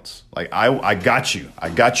everything else. Like, I got you. I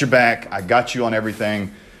got your back. I got you on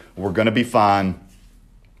everything. We're going to be fine.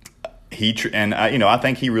 I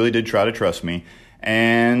think he really did try to trust me.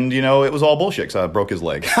 And, it was all bullshit because I broke his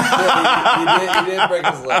leg. He did break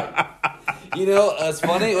his leg. What's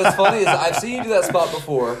funny is I've seen you do that spot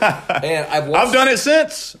before, and I've done it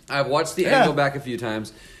since. I've watched the angle back a few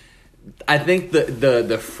times. I think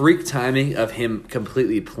the freak timing of him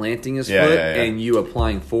completely planting his foot and you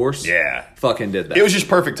applying force, fucking did that. It was just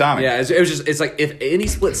perfect timing. Yeah, it's like if any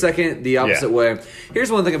split second the opposite way.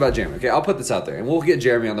 Here's one thing about Jeremy. Okay, I'll put this out there, and we'll get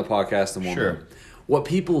Jeremy on the podcast and we'll what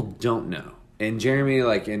people don't know. And Jeremy,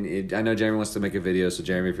 I know Jeremy wants to make a video, so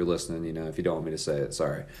Jeremy, if you're listening, if you don't want me to say it,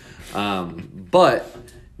 sorry. But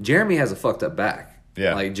Jeremy has a fucked up back.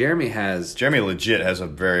 Yeah. Jeremy legit has a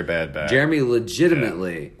very bad back. Jeremy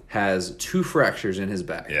legitimately has 2 fractures in his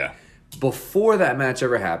back. Yeah. Before that match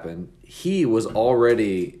ever happened, he was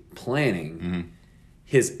already planning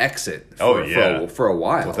his exit for a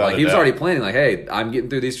while. Without he was doubt. already planning, hey, I'm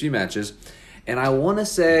getting through these few matches. And I want to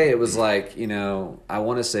say it was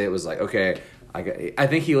okay, I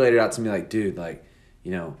think he laid it out to me like, dude,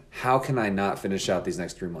 how can I not finish out these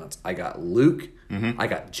next 3 months? I got Luke, I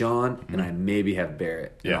got John, and I maybe have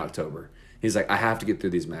Barrett in October. He's like, I have to get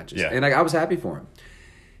through these matches. Yeah. And I was happy for him.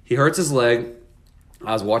 He hurts his leg.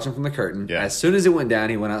 I was watching from the curtain. Yeah. As soon as it went down,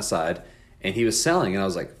 he went outside. And he was selling, and I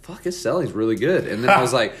was like, "Fuck, his selling's really good." And then I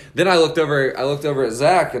was like, then I looked over at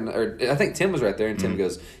Zach, or I think Tim was right there, and Tim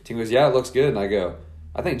goes, "Yeah, it looks good." And I go,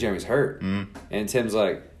 "I think Jeremy's hurt." And Tim's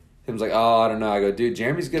like, "Oh, I don't know." I go, "Dude,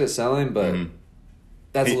 Jeremy's good at selling, but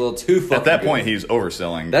that's a little too fucking." At that good. point, he's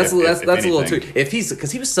overselling. That's a little too.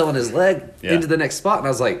 Because he was selling his leg into the next spot, and I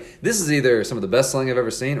was like, "This is either some of the best selling I've ever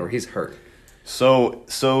seen, or he's hurt." So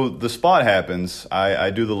the spot happens. I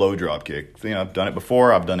do the low drop kick. I've done it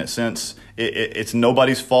before. I've done it since. It's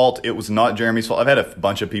nobody's fault. It was not Jeremy's fault. I've had a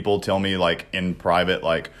bunch of people tell me in private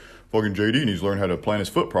fucking JD needs to learn how to plant his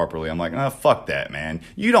foot properly. I'm like, fuck that, man.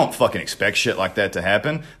 You don't fucking expect shit like that to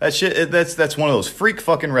happen. That shit. That's one of those freak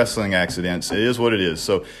fucking wrestling accidents. It is what it is.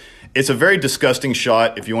 So it's a very disgusting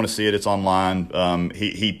shot. If you want to see it, it's online.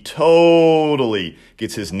 He totally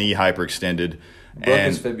gets his knee hyperextended. Broke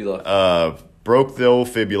his fibula. Broke the old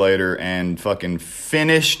fibulator and fucking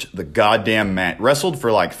finished the goddamn match. Wrestled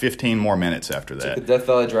for 15 more minutes after that. Took a Death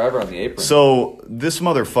Valley driver on the apron. So this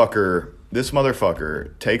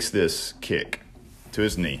motherfucker takes this kick to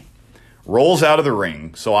his knee, rolls out of the ring.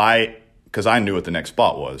 Because I knew what the next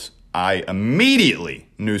spot was. I immediately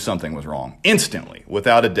knew something was wrong. Instantly,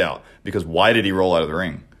 without a doubt. Because why did he roll out of the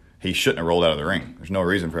ring? He shouldn't have rolled out of the ring. There's no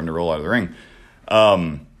reason for him to roll out of the ring.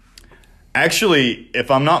 Actually, if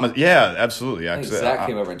I'm not, absolutely. I think Zach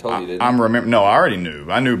came over and told you, didn't he? No, I already knew.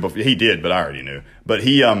 I knew before he did, but I already knew. But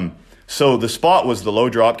he, so the spot was the low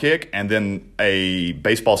drop kick and then a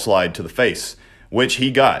baseball slide to the face, which he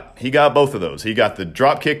got. He got both of those. He got the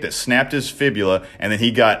drop kick that snapped his fibula, and then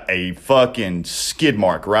he got a fucking skid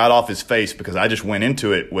mark right off his face because I just went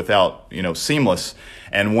into it without, seamless.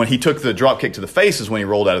 And when he took the drop kick to the face is when he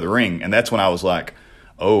rolled out of the ring, and that's when I was like,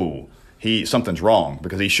 oh. Something's wrong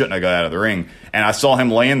because he shouldn't have got out of the ring. And I saw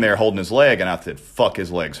him laying there holding his leg, and I said, "Fuck,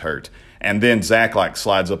 his leg's hurt." And then Zach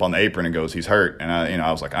slides up on the apron and goes, "He's hurt." And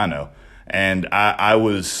I was like, "I know." And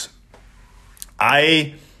there's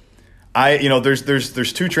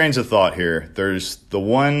 2 trains of thought here. There's the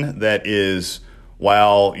one that is,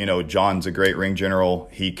 while John's a great ring general,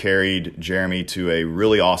 he carried Jeremy to a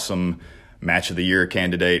really awesome match of the year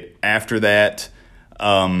candidate after that,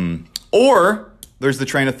 or there's the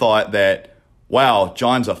train of thought that, wow,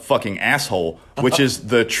 John's a fucking asshole, which is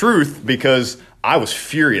the truth because I was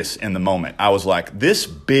furious in the moment. I was like, this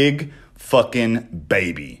big fucking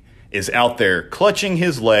baby is out there clutching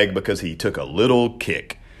his leg because he took a little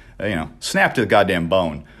kick. Snapped a goddamn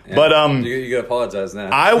bone. Yeah, but you gotta apologize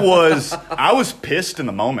now. I was pissed in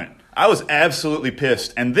the moment. I was absolutely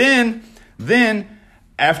pissed. And then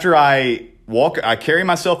after I carry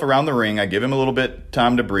myself around the ring. I give him a little bit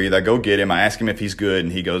time to breathe. I go get him. I ask him if he's good,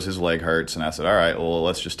 and he goes, his leg hurts. And I said, all right, well,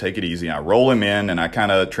 let's just take it easy. I roll him in, and I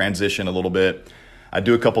kind of transition a little bit. I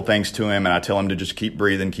do a couple things to him, and I tell him to just keep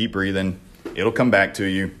breathing. It'll come back to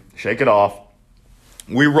you. Shake it off.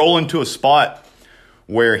 We roll into a spot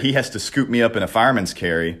where he has to scoop me up in a fireman's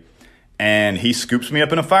carry, and he scoops me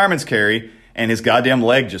up in a fireman's carry, and his goddamn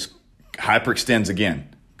leg just hyperextends again.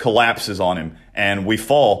 Collapses on him, and we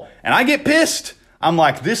fall, and I get pissed. I'm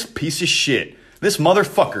like, this piece of shit, this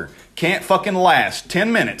motherfucker can't fucking last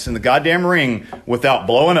 10 minutes in the goddamn ring without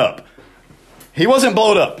blowing up. He wasn't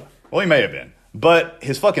blowed up. Well, he may have been. but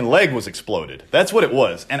his fucking leg was exploded. That's what it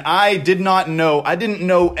was. And I didn't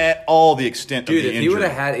know at all the extent of the injury. Dude, if he would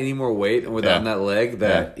have had any more weight on that leg,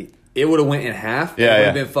 it would have went in half. Yeah, it would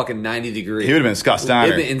have been fucking 90 degrees. He would have been Scott Steiner.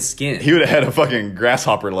 He would have been in skin. He would have had a fucking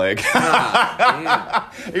grasshopper leg. Damn.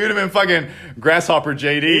 He would have been fucking grasshopper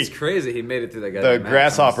JD. It's crazy he made it through that guy. The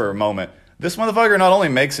grasshopper moment. This motherfucker not only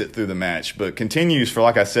makes it through the match, but continues for,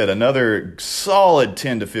 like I said, another solid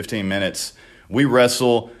 10 to 15 minutes. We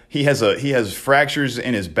wrestle. He has fractures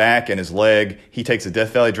in his back and his leg. He takes a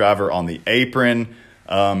Death Valley driver on the apron.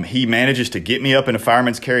 He manages to get me up in a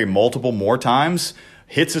fireman's carry multiple more times.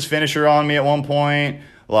 Hits his finisher on me at one point.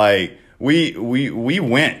 Like we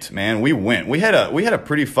went, man. We went. We had a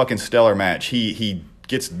pretty fucking stellar match. He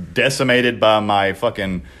gets decimated by my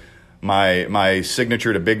fucking my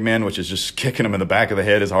signature to big men, which is just kicking him in the back of the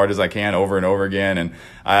head as hard as I can over and over again. And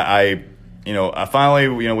I finally,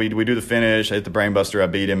 we do the finish. I hit the brainbuster. I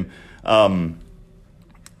beat him.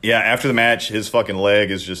 Yeah, after the match, his fucking leg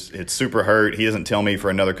it's super hurt. He doesn't tell me for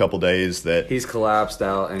another couple days that he's collapsed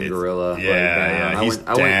out in gorilla. Yeah, he's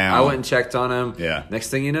down. I went and checked on him. Yeah. Next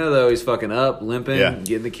thing you know, though, he's fucking up, limping,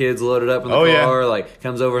 getting the kids loaded up in the car. Like,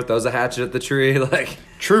 comes over, throws a hatchet at the tree. Like,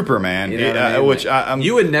 trooper, man. You know what I mean? Which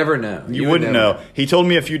you would never know. You wouldn't know. He told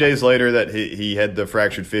me a few days later that he had the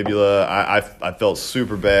fractured fibula. I felt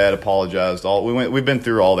super bad. Apologized. We've been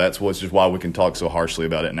through all that, so which is why we can talk so harshly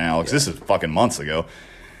about it now. Because this is fucking months ago.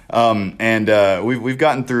 We've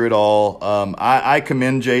gotten through it all. I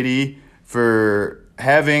commend JD for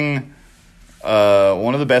having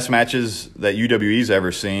one of the best matches that UWE's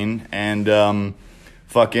ever seen, and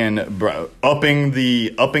upping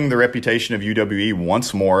the reputation of UWE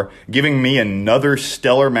once more, giving me another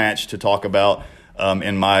stellar match to talk about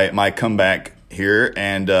in my comeback here.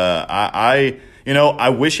 And I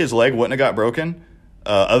wish his leg wouldn't have got broken.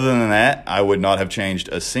 Other than that, I would not have changed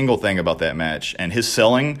a single thing about that match. And his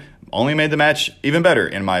selling only made the match even better,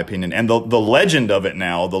 in my opinion. And the legend of it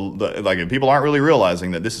now, like people aren't really realizing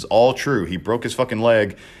that this is all true. He broke his fucking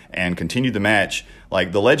leg and continued the match.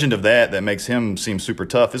 Like, the legend of that makes him seem super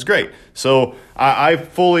tough is great. So I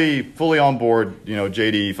fully on board.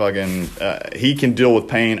 JD fucking he can deal with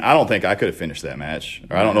pain. I don't think I could have finished that match,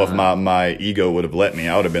 or I don't know if my ego would have let me.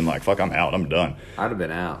 I would have been like, fuck, I'm out, I'm done. I'd have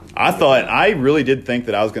been out. I really did think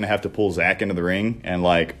that I was going to have to pull Zach into the ring and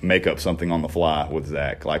like make up something on the fly with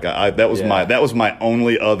Zach. Like that was my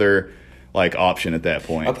only other like option at that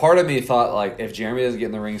point. A part of me thought, like, if Jeremy doesn't get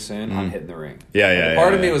in the ring soon, I'm hitting the ring. Yeah.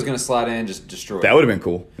 Part of me was going to slide in, just destroy it. That would have been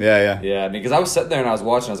cool. Yeah. Yeah, because I was sitting there and I was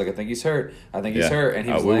watching. I was like, I think he's hurt. And he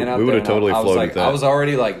was laying out there. We would have totally floated like, that. I was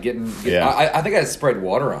already like getting. I think I sprayed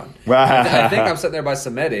water on. I think I'm sitting there by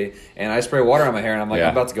Samedi and I spray water on my hair and I'm like,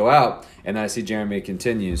 I'm about to go out, and then I see Jeremy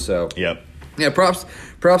continue. So yep. Yeah, props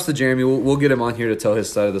to Jeremy. We'll get him on here to tell his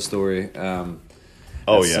side of the story.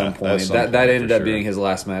 At some point. That ended up being his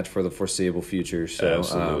last match for the foreseeable future. So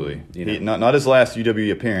absolutely, not his last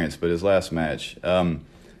UW appearance, but his last match.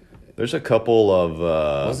 There's a couple of.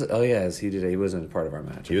 Was it? Oh yeah, he wasn't part of our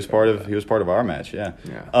match. He was part of our match. Yeah.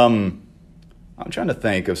 I'm trying to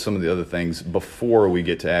think of some of the other things before we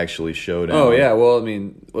get to actually Showdown. Oh yeah, well, I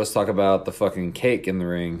mean, let's talk about the fucking cake in the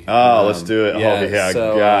ring. Oh, let's do it. Yeah, oh yeah,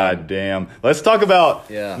 so, god damn. Let's talk about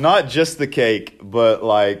not just the cake, but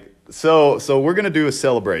like. So we're gonna do a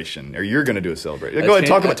celebration, or you're gonna do a celebration. Go ahead,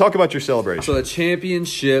 talk about your celebration. So a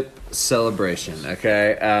championship celebration,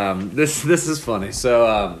 okay? This is funny.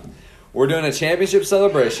 So we're doing a championship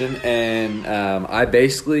celebration, and I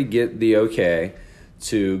basically get the okay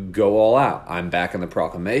to go all out. I'm back in the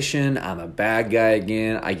proclamation. I'm a bad guy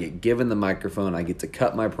again. I get given the microphone. I get to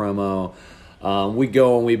cut my promo. We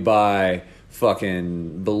go and we buy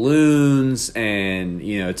fucking balloons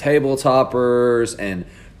and table toppers and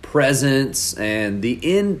presents and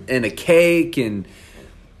and a cake, and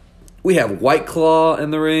we have White Claw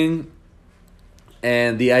in the ring.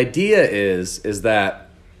 And the idea is that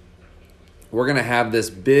we're gonna have this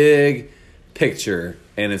big picture,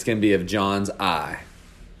 and it's gonna be of John's eye,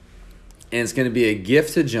 and it's gonna be a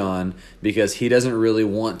gift to John because he doesn't really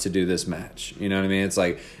want to do this match. You know what I mean? It's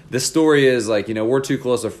like, this story is like, we're too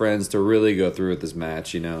close of friends to really go through with this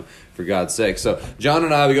match, for God's sake. So John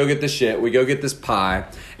and I, we go get this shit. We go get this pie,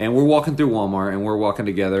 and we're walking through Walmart, and we're walking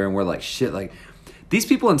together, and we're like, shit, like, these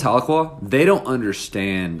people in Tahlequah, they don't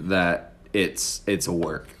understand that it's a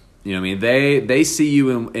work. You know what I mean? They see you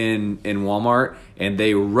in Walmart, and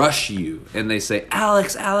they rush you, and they say,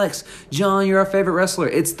 Alex, John, you're our favorite wrestler.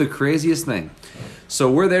 It's the craziest thing.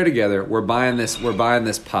 So we're there together. We're buying this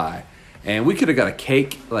pie. And we could have got a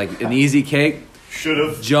cake, like an easy cake. Should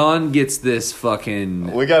have. John gets this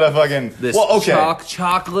fucking We got a fucking this well, okay.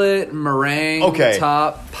 chocolate meringue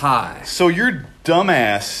top pie. So your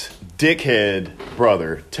dumbass dickhead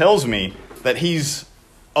brother tells me that he's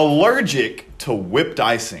allergic to whipped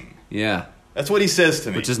icing. Yeah. That's what he says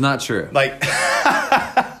to me. Which is not true. Like,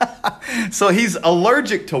 so he's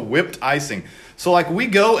allergic to whipped icing. So like we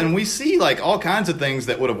go and we see like all kinds of things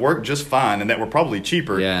that would have worked just fine and that were probably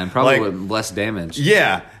cheaper. Yeah, and probably like, with less damage.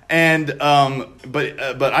 Yeah. And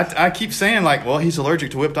but I keep saying like, well, he's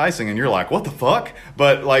allergic to whipped icing, and you're like, what the fuck?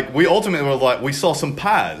 But like we ultimately were like, we saw some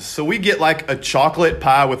pies, so we get like a chocolate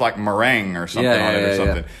pie with like meringue or something on it or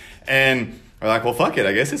something, and we're like, well, fuck it,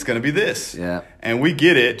 I guess it's gonna be this. Yeah. And we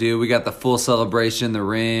get it, dude. We got the full celebration, the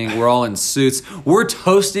ring. We're all in suits. We're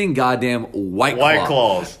toasting goddamn White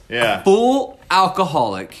Claws. Yeah. Full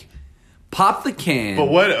alcoholic. Pop the can. But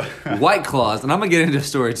what? White Claws, and I'm gonna get into a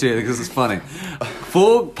story too because it's funny.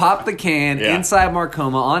 Full pop the can inside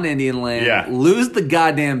Marcoma on Indian land. Yeah. Lose the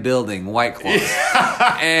goddamn building. White Claws.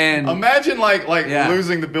 And imagine like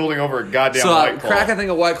losing the building over a goddamn White Claw. Crack a thing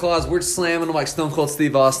of White Claws. We're slamming them like Stone Cold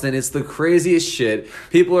Steve Austin. It's the craziest shit.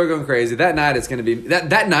 People are going crazy. That night it's gonna be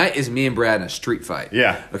that night is me and Brad in a street fight.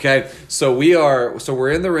 Yeah. Okay. So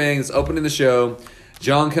we're in the ring. It's opening the show.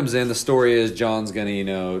 John comes in. The story is John's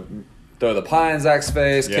gonna throw the pie in Zach's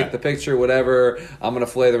face, kick the picture, whatever. I'm going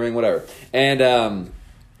to fillet the ring, whatever. And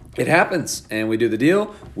it happens, and we do the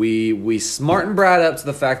deal. We smarten Brad up to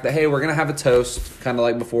the fact that, hey, we're going to have a toast, kind of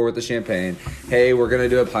like before with the champagne. Hey, we're going to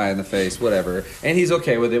do a pie in the face, whatever. And he's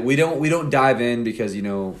okay with it. We don't dive in because,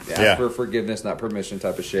 ask for forgiveness, not permission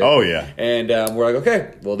type of shit. Oh, yeah. And we're like,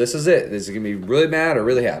 okay, well, this is it. This is going to be really mad or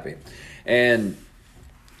really happy. And...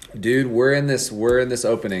 dude, we're in this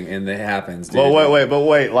opening and it happens. Dude. Well,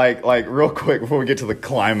 wait, like real quick before we get to the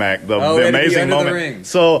climax, the amazing moment. The ring.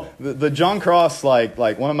 So the John Cross, like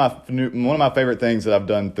one of my favorite things that I've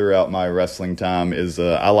done throughout my wrestling time is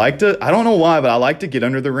I don't know why, but I like to get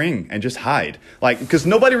under the ring and just hide, like because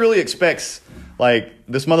nobody really expects like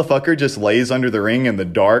this motherfucker just lays under the ring in the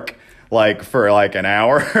dark. Like for like an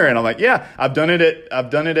hour, and I'm like, yeah, I've done it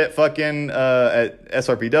at fucking at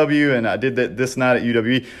SRPW, and I did that this night at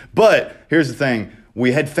UWE. But here's the thing: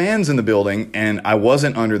 we had fans in the building, and I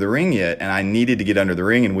wasn't under the ring yet, and I needed to get under the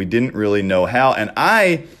ring, and we didn't really know how. And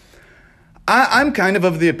I'm kind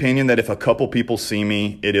of the opinion that if a couple people see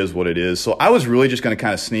me, it is what it is. So I was really just going to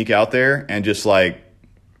kind of sneak out there and just like,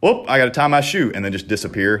 whoop, I got to tie my shoe, and then just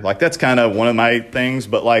disappear. Like that's kind of one of my things,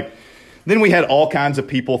 but like. Then we had all kinds of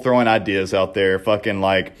people throwing ideas out there, fucking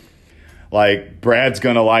like Brad's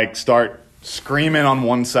gonna like start screaming on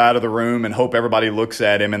one side of the room and hope everybody looks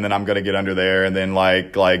at him, and then I'm gonna get under there, and then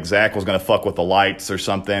like Zach was gonna fuck with the lights or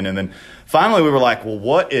something, and then finally we were like, well,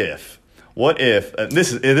 what if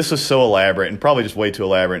this was so elaborate and probably just way too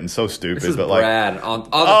elaborate and so stupid. This is but Brad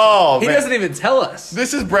like, he doesn't even tell us.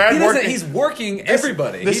 This is Brad working. He's working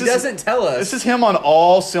everybody. He doesn't tell us. This is him on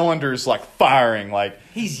all cylinders, like firing, like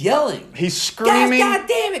he's yelling. He's screaming. God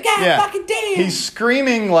damn it! God fucking damn! He's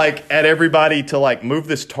screaming like at everybody to like move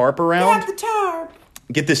this tarp around. Grab the tarp.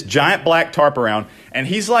 Get this giant black tarp around, and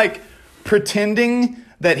he's like pretending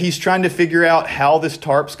that he's trying to figure out how this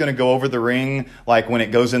tarp's going to go over the ring, like when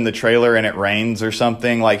it goes in the trailer and it rains or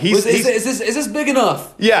something. Like is this big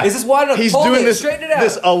enough? Yeah, is this wide enough? He's doing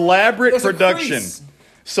this elaborate production.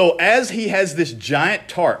 So as he has this giant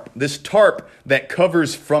tarp, that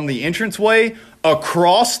covers from the entranceway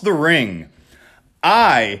across the ring,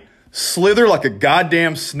 I slither like a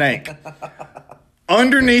goddamn snake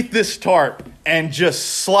underneath this tarp and just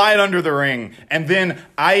slide under the ring. And then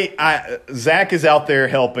Zach is out there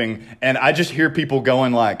helping, and I just hear people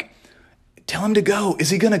going like, tell him to go.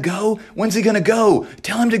 Is he going to go? When's he going to go?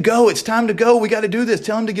 Tell him to go. It's time to go. We got to do this.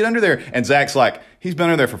 Tell him to get under there. And Zach's like, he's been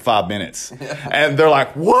under there for 5 minutes. And they're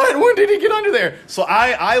like, what? When did he get under there? So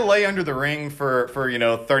I lay under the ring for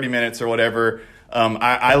 30 minutes or whatever.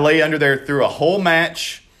 I lay under there through a whole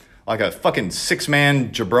match, like a fucking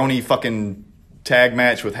 6-man jabroni fucking tag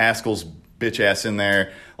match with Haskell's bitch ass in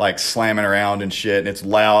there, like slamming around and shit. And it's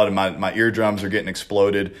loud, and my eardrums are getting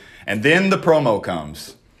exploded. And then the promo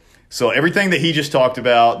comes. So everything that he just talked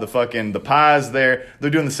about, the pies there, they're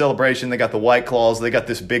doing the celebration. They got the White Claws. They got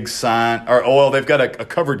this big sign, they've got a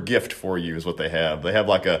covered gift for you is what they have. They have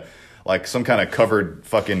like some kind of covered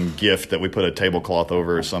fucking gift that we put a tablecloth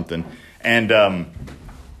over or something. And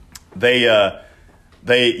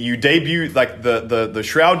you debut, like the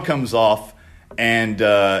shroud comes off, and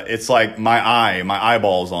it's like my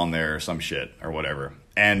eyeball's on there or some shit or whatever.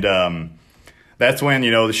 And that's when,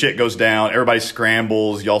 the shit goes down. Everybody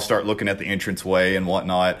scrambles. Y'all start looking at the entranceway and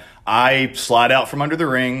whatnot. I slide out from under the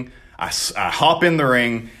ring. I hop in the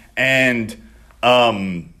ring, and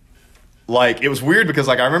Like, it was weird because,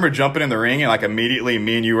 like, I remember jumping in the ring and, like, immediately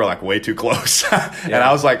me and you were, like, way too close. And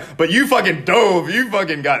I was like, but you fucking dove. You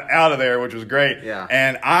fucking got out of there, which was great. Yeah.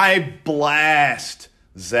 And I blast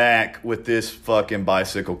Zach with this fucking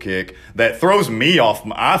bicycle kick that throws me off.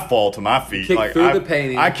 I fall to my feet. Kick through the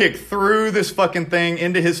painting. I kick through this fucking thing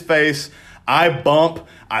into his face. I bump.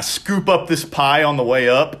 I scoop up this pie on the way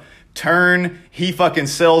up. Turn. He fucking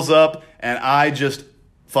sells up. And I just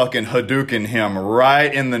fucking Hadouken him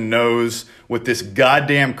right in the nose with this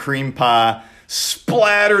goddamn cream pie.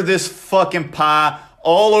 Splatter this fucking pie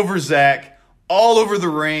all over Zach, all over the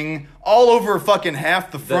ring, all over fucking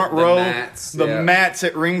half the front row. Mats, mats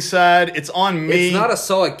at ringside. It's on me. It's not a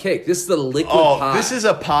solid cake. This is the liquid pie. This is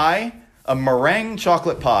a pie, a meringue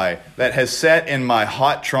chocolate pie that has sat in my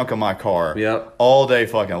hot trunk of my car all day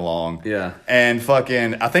fucking long. Yeah. And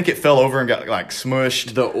fucking, I think it fell over and got like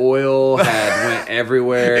smushed. The oil went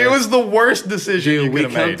everywhere. It was the worst decision you could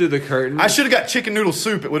have made. We come through the curtain. I should have got chicken noodle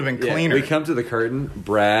soup. It would have been cleaner. We come to the curtain.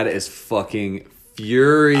 Brad is fucking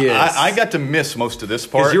furious. I got to miss most of this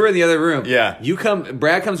part. Because you were in the other room. Yeah.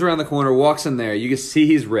 Brad comes around the corner, walks in there. You can see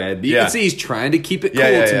he's red. You can see he's trying to keep it cool to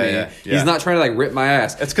me. Yeah. He's not trying to like rip my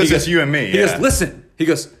ass. That's because it's you and me. He goes, listen. He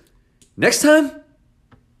goes, next time,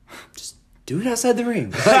 just do it outside the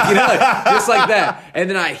ring. Like, you know, like, just like that. And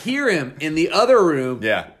then I hear him in the other room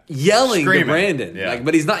yelling Screaming. to Brandon. Yeah. Like,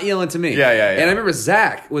 but he's not yelling to me. Yeah. And I remember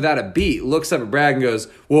Zach, without a beat, looks up at Brad and goes,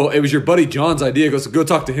 well, it was your buddy John's idea. He goes, go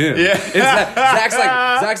talk to him. Yeah.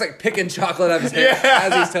 And Zach's like picking chocolate out of his hair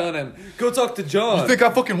as he's telling him, go talk to John. You think I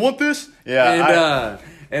fucking want this? Yeah.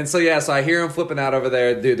 And so I hear him flipping out over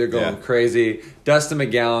there. Dude, they're going crazy. Dustin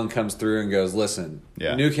McGowan comes through and goes, listen,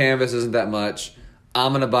 new canvas isn't that much.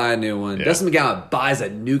 I'm going to buy a new one. Yeah. Dustin McGowan buys a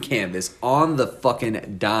new canvas on the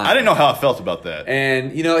fucking dime. I didn't know how I felt about that.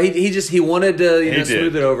 And, you know, he wanted to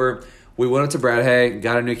smooth it over. We went up to Brad, hey,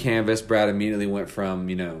 got a new canvas. Brad immediately went from,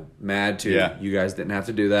 mad to, you guys didn't have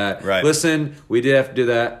to do that. Right. Listen, we did have to do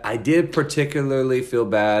that. I did particularly feel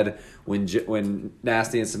bad when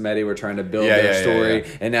Nasty and Samedi were trying to build their story,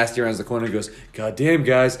 and Nasty runs the corner and goes, God damn,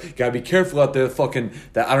 guys, gotta be careful out there. Fucking,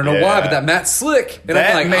 that I don't know why, but that mat's slick. And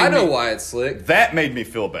I'm like, I know why it's slick. That made me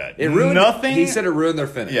feel bad. It ruined nothing. He said it ruined their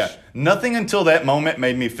finish. Yeah. Nothing until that moment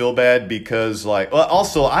made me feel bad because,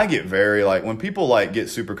 also I get very, when people, get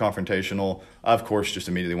super confrontational, I, of course, just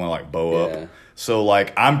immediately want to, bow up. So,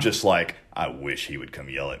 I'm just I wish he would come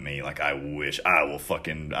yell at me. I wish I will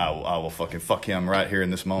fucking fuck him right here in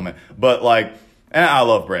this moment. But and I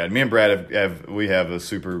love Brad. Me and Brad have a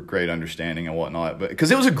super great understanding and whatnot. But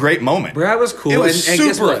because it was a great moment. Brad was cool. It was and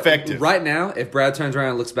super effective. Right now, if Brad turns around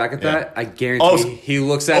and looks back at that, I guarantee he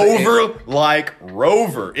looks at over like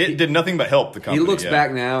Rover. It did nothing but help the company. He looks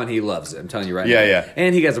back now and he loves it. I'm telling you right now. Yeah.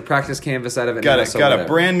 And he gets a practice canvas out of it. Got a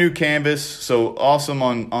brand new canvas. So awesome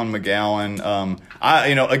on McGowan.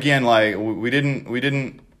 We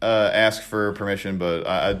didn't ask for permission, but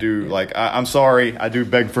I do I'm sorry. I do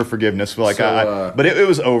beg for forgiveness. But it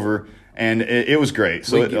was over, and it was great.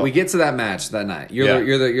 So we get to that match that night.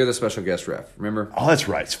 You're the special guest ref. Remember? Oh, that's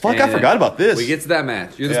right. Fuck, I forgot about this. We get to that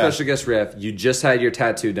match. You're the special guest ref. You just had your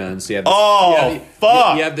tattoo done, so you have.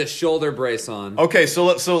 Fuck! You have the shoulder brace on. Okay, so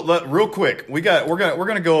let real quick. We're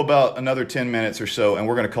gonna go about another 10 minutes or so, and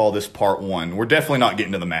we're gonna call this part 1. We're definitely not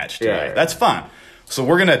getting to the match today. Yeah. That's fine. So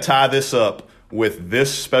we're gonna tie this up with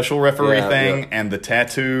this special referee thing and the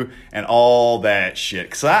tattoo and all that shit.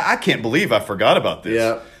 Because I can't believe I forgot about this.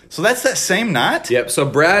 Yeah. So that's that same night? Yep. So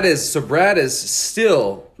Brad is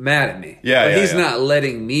still mad at me. Yeah. But he's not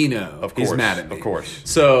letting me know he's mad at me. Of course.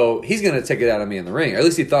 So he's gonna take it out on me in the ring. Or at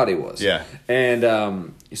least he thought he was. Yeah.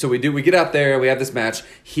 And so we get out there, we have this match.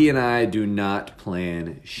 He and I do not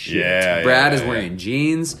plan shit. Yeah. Brad is wearing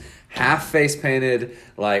jeans, half face painted.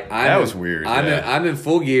 That was weird. I'm in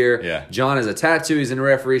full gear. Yeah. John has a tattoo. He's in a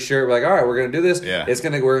referee shirt. We're like, all right, we're gonna do this. Yeah. We're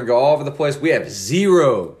gonna go all over the place. We have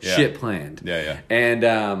zero shit planned. Yeah. And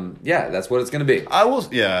that's what it's gonna be.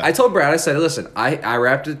 I told Brad, I said, listen, I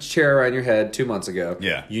wrapped a chair around your head 2 months ago.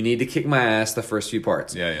 Yeah. You need to kick my ass the first few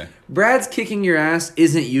parts. Yeah. Brad's kicking your ass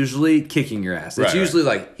isn't usually kicking your ass. It's usually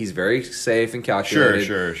he's very safe and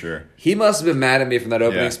calculated. Sure. He must have been mad at me from that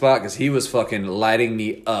opening spot because he was fucking lighting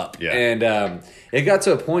me up. Yeah. And it got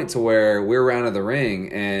to a point to where we were around in the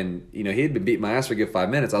ring, and he had been beating my ass for a good 5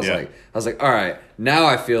 minutes. I was like, all right, now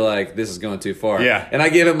I feel like this is going too far. Yeah. And I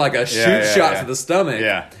give him a shoot shot to the stomach.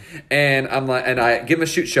 Yeah. And I give him a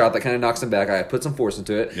shoot shot that kind of knocks him back. I put some force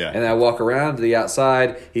into it. Yeah. And I walk around to the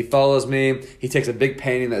outside. He follows me. He takes a big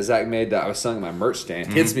painting that Zach made that I was selling at my merch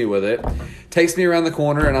stand. Hits me with it. Takes me around the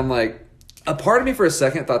corner, and I'm like, a part of me for a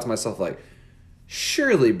second thought to myself,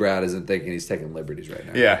 surely Brad isn't thinking he's taking liberties right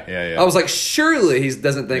now. Yeah. I was like, surely he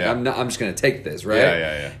doesn't think Yeah. I'm just gonna take this, right?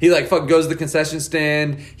 Yeah. He like fuck goes to the concession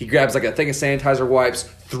stand. He grabs like a thing of sanitizer wipes,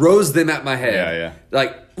 throws them at my head. Yeah.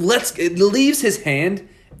 Like it leaves his hand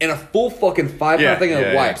and a full fucking 5-pound thing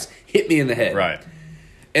of wipes hit me in the head. Right.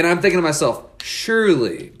 And I'm thinking to myself,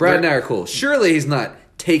 surely Brad and I are cool. Surely he's not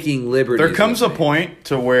taking liberties. There comes a with me. point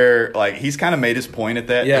to where like he's kind of made his point at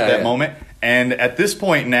that moment. And at this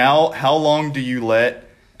point now, how long do you let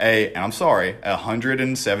a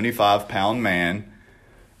 175-pound man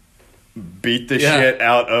beat the shit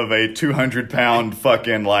out of a 200-pound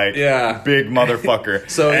fucking big motherfucker?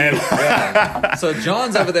 So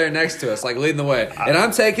John's over there next to us, like leading the way, and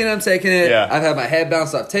I'm taking it. Yeah. I've had my head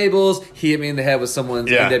bounced off tables. He hit me in the head with someone's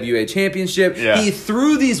NWA championship. Yeah. He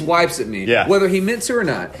threw these wipes at me, whether he meant to or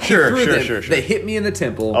not. Sure. They hit me in the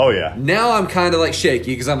temple. Oh, yeah. Now I'm kind of like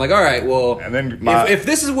shaky because I'm like, all right, well, And then if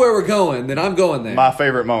this is where we're going, then I'm going there. My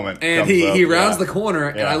favorite moment. And comes up. he rounds the corner,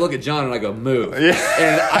 and I look at John and I go, move. Yeah.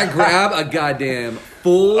 And I grab a goddamn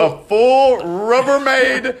full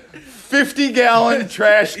Rubbermaid 50-gallon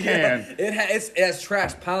trash can. It has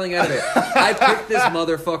trash piling out of it. I picked this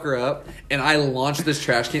motherfucker up, and I launched this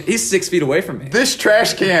trash can. He's 6 feet away from me. This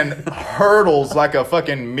trash can hurtles like a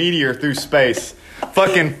fucking meteor through space.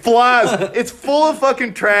 Fucking flies. It's full of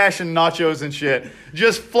fucking trash and nachos and shit.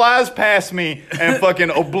 Just flies past me and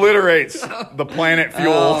fucking obliterates the planet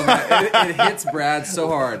fuel. Oh, man. It hits Brad so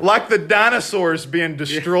hard. Like the dinosaurs being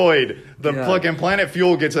destroyed, the fucking planet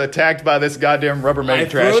fuel gets attacked by this goddamn Rubbermaid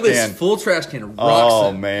trash I throw this can. full trash can,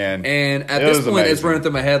 rocks it. Man. And at this point, it's running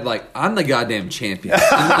through my head like, I'm the goddamn champion.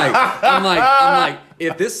 I'm like,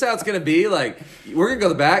 if this is how it's going to be, like, we're going to go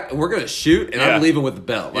to the back and we're going to shoot and I'm leaving with the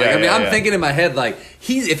belt. Like, I'm thinking in my head, like,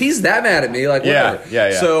 if he's that mad at me, like, whatever.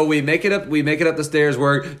 Yeah. So we make it up the stairs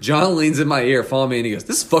where John leans in my ear, following me, and he goes,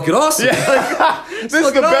 this is fucking awesome. Yeah. This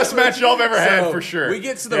is the best match y'all have ever had, for sure. We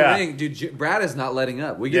get to the ring. Dude, Brad is not letting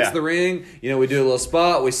up. We get to the ring. We do a little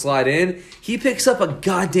spot. We slide in. He picks up a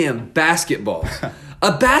goddamn basketball.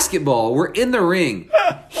 A basketball. We're in the ring.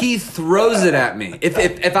 He throws it at me.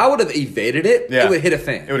 If I would have evaded it, it would hit a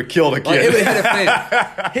fan. It would have killed a kid. Like, it would hit a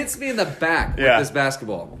fan. Hits me in the back with this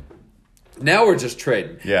basketball. Now we're just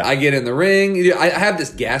trading. Yeah. I get in the ring. I have this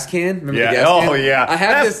gas can. Remember the gas can? Oh, yeah. I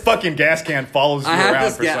have this fucking gas can follows you around for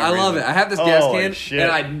some reason. I love it. I have this gas can. Shit.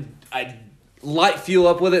 And I light fuel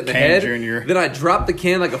up with it in the head. Junior. Then I drop the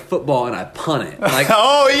can like a football and I punt it. Like,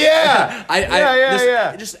 oh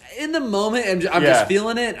yeah, Just in the moment, I'm just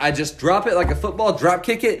feeling it. I just drop it like a football, drop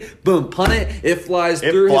kick it, boom, punt it. It flies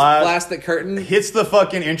through his plastic curtain, hits the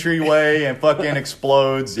fucking entryway and fucking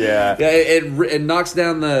explodes. Yeah, it knocks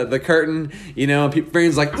down the curtain. And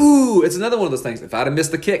friends like, ooh, it's another one of those things. If I'd have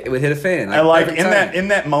missed the kick, it would hit a fan. I like in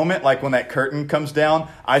that moment, like when that curtain comes down,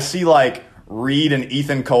 I see like Reed and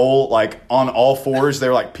Ethan Cole like on all fours.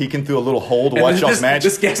 They're like peeking through a little hole to watch y'all's match.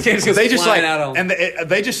 This gas can goes flying out on them. And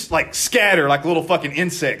they just like scatter like little fucking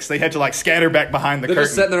insects. They had to like scatter back behind the curtain. They're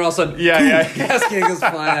just sitting there all of a sudden. Gas can goes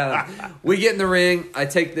flying out of them. We get in the ring. I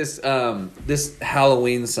take this this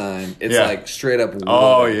Halloween sign. It's like straight up wood.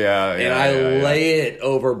 Oh yeah. And I lay it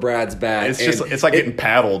over Brad's back. It's like getting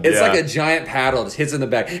paddled. It's like a giant paddle just hits in the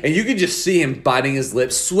back. And you can just see him biting his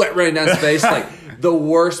lips, sweat running down his face, like the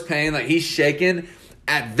worst pain. Like he's shaking.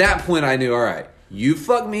 At that point, I knew, all right, you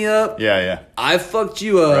fucked me up. Yeah. I fucked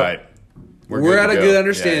you up. Right. We're at a good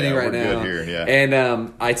understanding right now. Good here,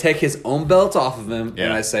 And I take his own belt off of him,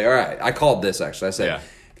 and I say, all right, I called this, actually. I say,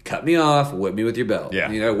 cut me off, whip me with your belt. Yeah.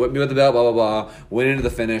 Whip me with the belt, blah, blah, blah. Went into the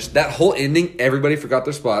finish. That whole ending, everybody forgot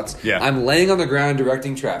their spots. Yeah. I'm laying on the ground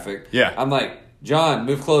directing traffic. Yeah. I'm like, John,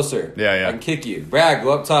 move closer. Yeah. I can kick you. Brad,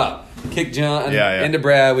 go up top. Kick John into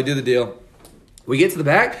Brad. We do the deal. We get to the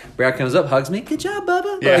back. Brad comes up, hugs me. Good job,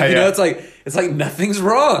 Bubba. It's like nothing's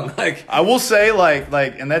wrong. Like I will say,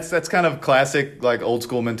 like, and that's kind of classic, like old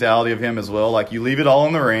school mentality of him as well. Like you leave it all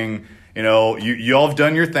in the ring. Y'all have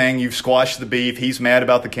done your thing. You've squashed the beef. He's mad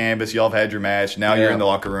about the canvas. Y'all have had your match. Now you're in the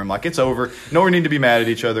locker room. Like it's over. No one need to be mad at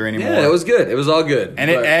each other anymore. Yeah, it was good. It was all good. And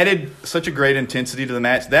it added such a great intensity to the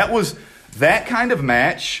match. That kind of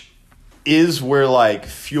match is where like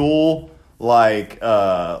Fuel. Like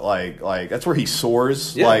that's where he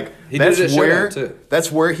soars. Yeah, like he that's did it at where Showdown, too.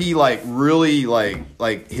 That's where he like really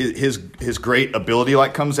like his great ability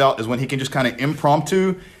like comes out is when he can just kind of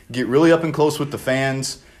impromptu get really up and close with the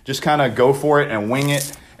fans, just kind of go for it and wing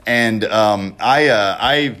it. And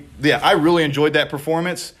I really enjoyed that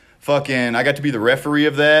performance. Fucking, I got to be the referee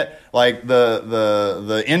of that. Like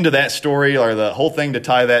the end of that story or the whole thing to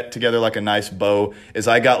tie that together like a nice bow is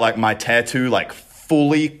I got like my tattoo like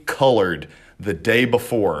fully colored the day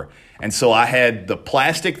before. And so I had the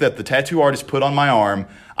plastic that the tattoo artist put on my arm.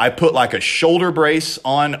 I put like a shoulder brace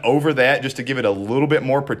on over that just to give it a little bit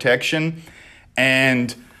more protection.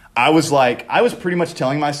 And I was pretty much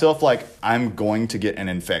telling myself, like, I'm going to get an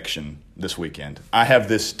infection this weekend. I have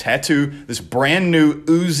this tattoo, this brand new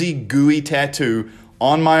oozy, gooey tattoo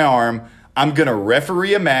on my arm. I'm going to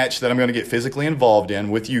referee a match that I'm going to get physically involved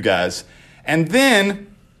in with you guys. And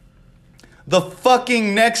then the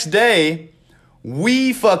fucking next day,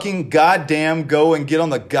 we fucking goddamn go and get on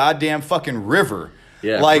the goddamn fucking river.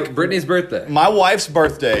 Yeah, like Brittany's birthday. My wife's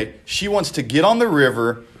birthday. She wants to get on the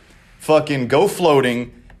river, fucking go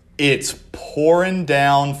floating. It's pouring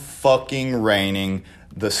down, fucking raining.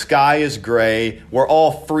 The sky is gray. We're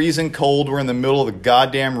all freezing cold. We're in the middle of the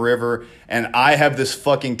goddamn river. And I have this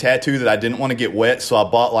fucking tattoo that I didn't want to get wet. So I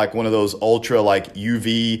bought like one of those ultra like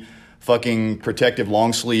UV fucking protective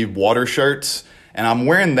long sleeve water shirts. And I'm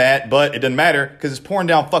wearing that, but it doesn't matter because it's pouring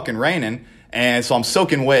down fucking raining. And so I'm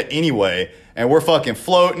soaking wet anyway. And we're fucking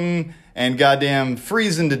floating and goddamn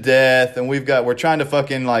freezing to death. And we're trying to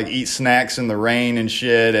fucking like eat snacks in the rain and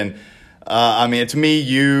shit. And I mean, it's me,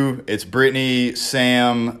 you, it's Brittany,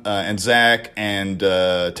 Sam, and Zach, and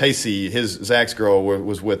Tacey, Zach's girl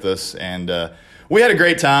was with us. And we had a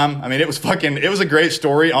great time. I mean, it was a great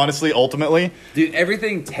story, honestly, ultimately. Dude,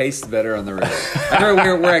 everything tastes better on the river. I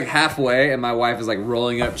remember we're like halfway, and my wife is like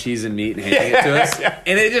rolling up cheese and meat and handing it to us. Yeah.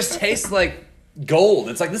 And it just tastes like gold.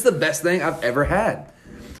 It's like, this is the best thing I've ever had.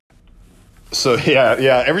 So,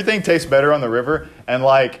 yeah, everything tastes better on the river. And,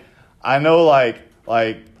 like, I know, I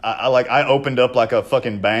opened up like a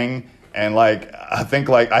fucking bang, and like I think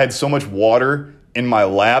like I had so much water in my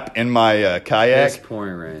lap in my kayak. It's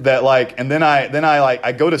pouring rain. That like, and then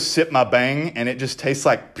I go to sip my bang, and it just tastes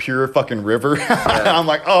like pure fucking river. Yeah. I'm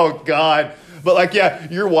like, oh god. But like, yeah,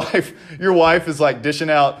 your wife is like dishing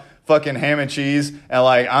out fucking ham and cheese, and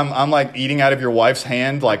like I'm like eating out of your wife's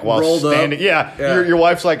hand like while rolled standing. Up. Yeah. Your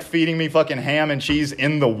wife's like feeding me fucking ham and cheese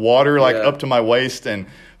in the water like up to my waist. And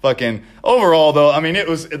fucking overall though, I mean, it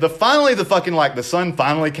was the fucking like the sun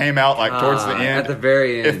finally came out like towards the end. At the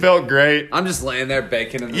very end. It felt great. I'm just laying there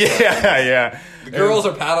baking in the sun. Yeah. The girls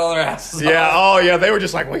are paddling their asses Yeah, off. oh yeah, they were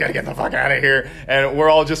just like, we gotta get the fuck out of here. And we're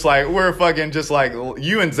all just like,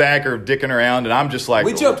 you and Zach are dicking around, and I'm just like,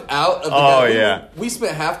 we jumped out of the yeah. We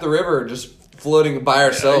spent half the river just floating by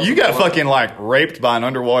ourselves. You got fucking like raped by an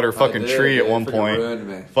underwater fucking tree at one point. Ruined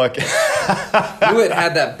me. Fucking. You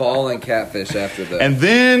had that balling catfish after that. And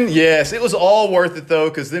then, yes, it was all worth it though,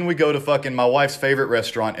 because then we go to fucking my wife's favorite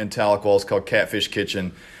restaurant in Tahlequah called Catfish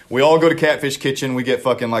Kitchen. We all go to Catfish Kitchen. We get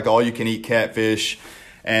fucking like all you can eat catfish,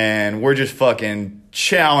 and we're just fucking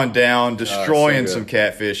chowing down, destroying some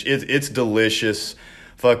catfish. It's delicious.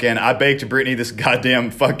 Fucking, I baked Brittany this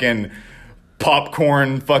goddamn fucking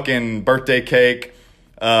popcorn fucking birthday cake.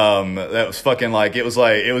 That was fucking like it was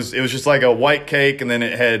just like a white cake, and then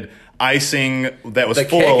it had icing that was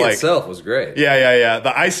full of like. The cake itself was great. Yeah.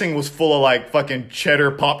 The icing was full of like fucking cheddar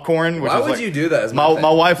popcorn. Why would you do that? As my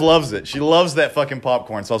wife loves it. She loves that fucking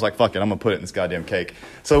popcorn. So I was like, fuck it, I'm gonna put it in this goddamn cake.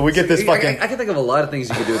 So we get this fucking. I can think of a lot of things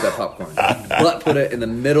you could do with that popcorn, but put it in the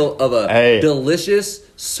middle of a delicious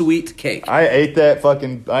sweet cake. I ate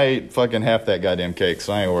fucking half that goddamn cake,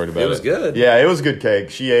 so I ain't worried about it. It was good. Yeah, it was good cake.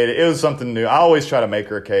 She ate it. It was something new. I always try to make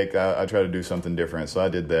her a cake. I try to do something different, so I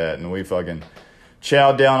did that, and we fucking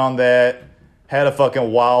chowed down on that. Had a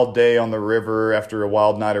fucking wild day on the river after a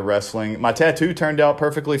wild night of wrestling. My tattoo turned out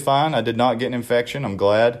perfectly fine. I did not get an infection. I'm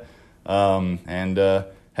glad.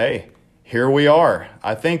 Hey, here we are.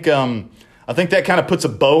 I think that kind of puts a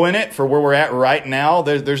bow in it for where we're at right now.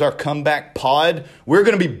 There's our comeback pod. We're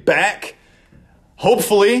going to be back.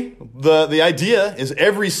 Hopefully, the idea is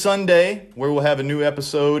every Sunday where we'll have a new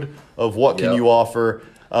episode of What Can You Offer.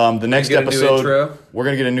 The next episode, we're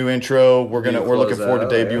gonna get a new intro. We're looking forward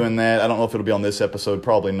to debuting that. I don't know if it'll be on this episode,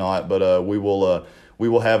 probably not, but we will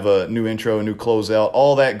have a new intro, a new closeout,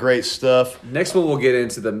 all that great stuff. Next one, we'll get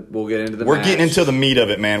into the. We're getting into the meat of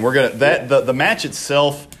it, man. We're gonna the match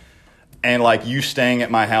itself, and like you staying at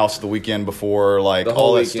my house the weekend before, like the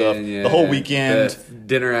whole all that weekend, stuff. yeah. The whole weekend, the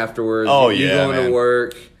dinner afterwards. Oh you going man. to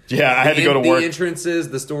work. Yeah, I had to go to work. The entrances,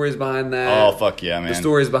 the stories behind that. Oh, fuck yeah, man. The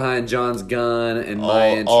stories behind John's gun and my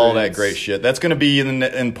entrance. All that great shit. That's going to be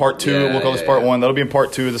in part 2. We'll call this part 1. That'll be in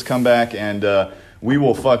part 2 of this comeback, and we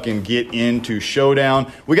will fucking get into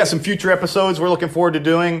Showdown. We got some future episodes we're looking forward to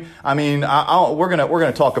doing. I mean, we're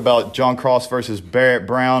gonna talk about John Cross versus Barrett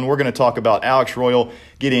Brown. We're gonna talk about Alex Royal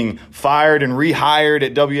getting fired and rehired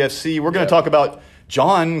at WFC. We're gonna talk about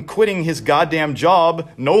John quitting his goddamn job,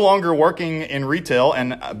 no longer working in retail,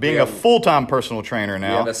 and being a full-time personal trainer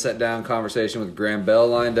now. We have a sit-down conversation with Graham Bell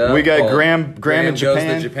lined up. We got Graham in goes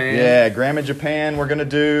Japan. to Japan. Yeah, Graham in Japan.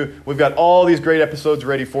 We've got all these great episodes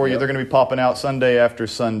ready for you. Yep. They're going to be popping out Sunday after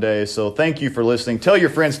Sunday. So thank you for listening. Tell your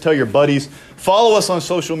friends, tell your buddies. Follow us on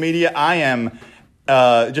social media. I am,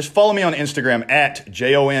 just follow me on Instagram at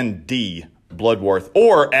JOND Bloodworth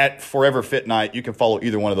or at Forever Fit Night. You can follow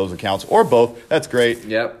either one of those accounts or both. That's great.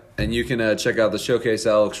 Yep. And you can check out the Showcase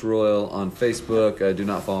Alex Royal on Facebook. Do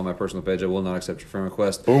not follow my personal page. I will not accept your friend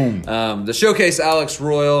request. Boom. The Showcase Alex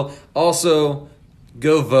Royal. Also,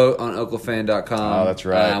 go vote on Oklafan.com. Oh, that's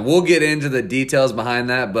right. We'll get into the details behind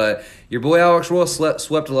that, but your boy Alex Royal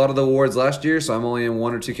swept a lot of the awards last year, so I'm only in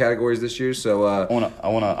 1 or 2 categories this year. So I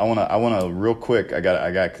wanna real quick. I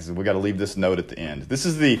got because we got to leave this note at the end. This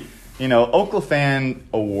is the Oklafan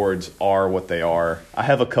awards are what they are. I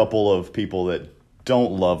have a couple of people that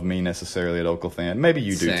don't love me necessarily at Oklafan. Maybe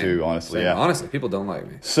you do Same. too, honestly. Same. Yeah. Honestly, people don't like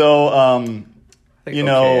me. So, I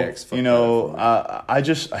want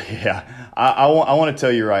to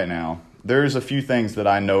tell you right now, there's a few things that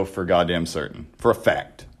I know for goddamn certain, for a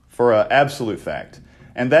fact, for an absolute fact.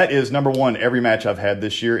 And that is, number one, every match I've had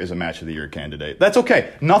this year is a match of the year candidate. That's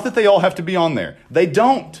okay. Not that they all have to be on there. They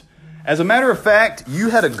don't. As a matter of fact, you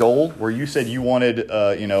had a goal where you said you wanted,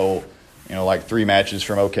 like 3 matches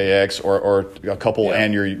from OKX or a couple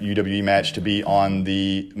and your UWE match to be on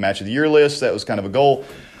the match of the year list. That was kind of a goal.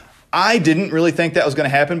 I didn't really think that was going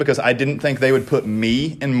to happen because I didn't think they would put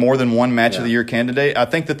me in more than one match of the year candidate. I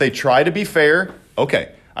think that they try to be fair.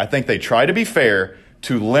 Okay. I think they try to be fair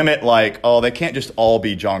to limit they can't just all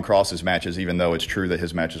be John Cross's matches, even though it's true that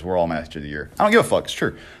his matches were all match of the year. I don't give a fuck. It's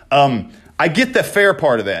true. I get the fair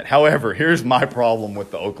part of that. However, here's my problem with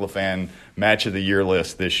the Oklafan match of the year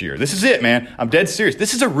list this year. This is it, man. I'm dead serious.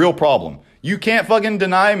 This is a real problem. You can't fucking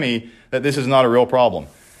deny me that this is not a real problem.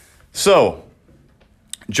 So,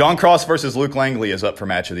 John Cross versus Luke Langley is up for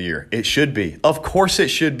match of the year. It should be. Of course it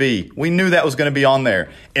should be. We knew that was going to be on there.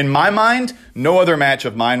 In my mind, no other match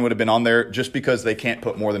of mine would have been on there just because they can't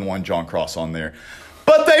put more than one John Cross on there.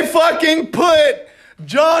 But they fucking put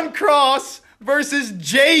John Cross versus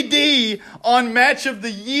JD on match of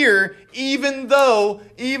the year, even though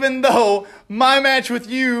my match with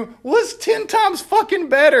you was 10 times fucking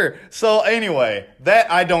better. So anyway,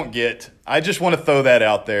 that I don't get. I just want to throw that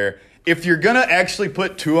out there. If you're going to actually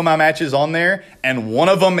put 2 of my matches on there and one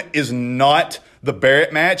of them is not the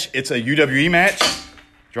Barrett match, it's a UWE match.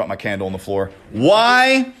 Drop my candle on the floor.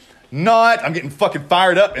 Why not? I'm getting fucking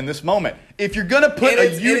fired up in this moment. If you're going to put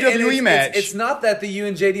a UWE match. It's not that the U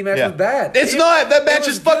and JD match was bad. It's not. That match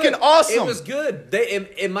is fucking awesome. It was good.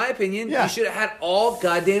 In my opinion, Yeah. you should have had all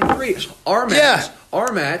goddamn 3. Our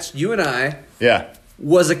match, you and I. Yeah.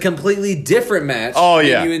 Was a completely different match than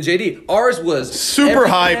you and JD. Ours was super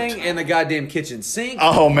hyped hyped in the goddamn kitchen sink.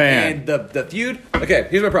 Oh, man. And the feud. Okay,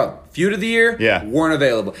 here's my problem. Feud of the year weren't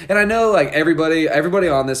available. And I know everybody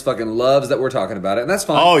on this fucking loves that we're talking about it, and that's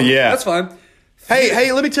fine. Oh, yeah. That's fine.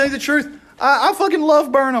 Hey, let me tell you the truth. I fucking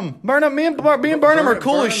love Burnham. Me and Burnham are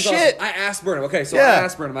cool as shit. Awesome. I asked Burnham. Okay, so I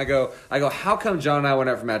asked Burnham. I go, how come John and I went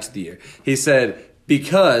out for match of the year? He said,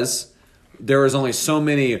 because there was only so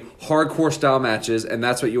many hardcore style matches, and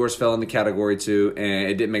that's what yours fell in the category to, and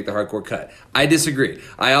it didn't make the hardcore cut. I disagree.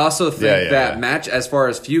 I also think that match, as far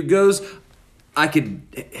as feud goes, I could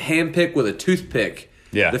handpick with a toothpick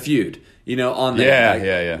the feud. On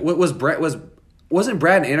there. Wasn't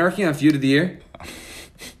Brad and Anarchy on feud of the year?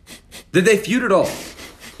 Did they feud at all?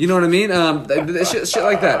 You know what I mean? Shit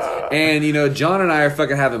like that. And, John and I are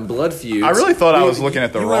fucking having blood feuds. I really thought I was looking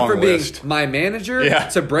at the wrong list. You went from being my manager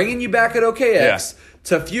to bringing you back at OKX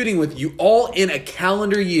to feuding with you all in a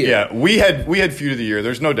calendar year. Yeah, we had feud of the year.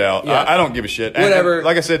 There's no doubt. Yeah. I don't give a shit. Whatever. And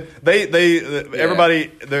like I said, everybody.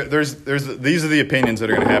 There's these are the opinions that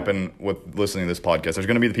are going to happen with listening to this podcast. There's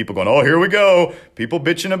going to be the people going, oh, here we go. People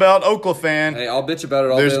bitching about Oklafan. Hey, I'll bitch about it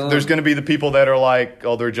all day long. There's going to be the people that are like,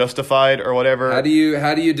 oh, they're justified or whatever. How do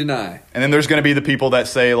you deny? And then there's going to be the people that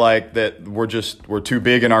say like that we're too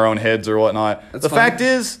big in our own heads or whatnot. That's the fine. fact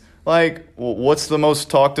is, like, what's the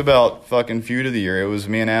most talked about fucking feud of the year? It was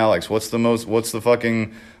me and Alex. What's the more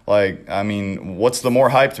hyped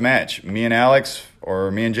match? Me and Alex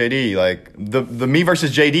or me and JD? Like, the me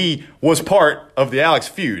versus JD was part of the Alex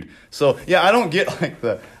feud. So, yeah, I don't get,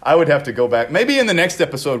 I would have to go back. Maybe in the next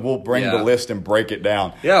episode, we'll bring the list and break it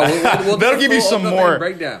down. Yeah, we'll that'll give you some more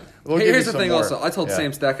breakdown. Here's the thing also. I told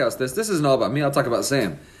Sam Stackhouse this. This isn't all about me. I'll talk about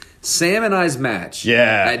Sam. Sam and I's match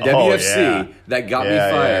at WFC that got me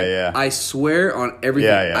fired. I swear on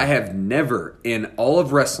everything. I have never in all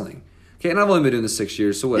of wrestling Okay, and I've only been doing this 6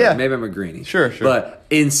 years, so whatever. Yeah. Maybe I'm a greenie. Sure. But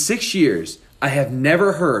in 6 years, I have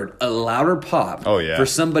never heard a louder pop for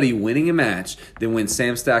somebody winning a match than when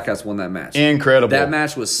Sam Stackhouse won that match. Incredible. That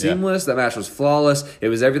match was seamless. That match was flawless. It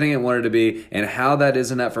was everything it wanted to be. And how that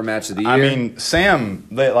isn't up for match of the year. I mean, Sam,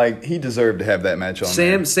 he deserved to have that match on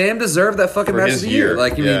there. Sam deserved that fucking match of the year.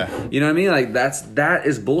 Like, you know what I mean? Like, that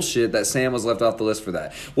is bullshit that Sam was left off the list for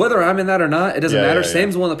that. Whether I'm in that or not, it doesn't matter.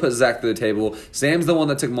 Sam's the one that put Zach through the table. Sam's the one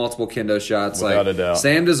that took multiple kendo shots. Without a doubt.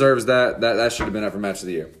 Sam deserves that. That should have been up for match of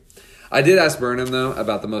the year. I did ask Burnham though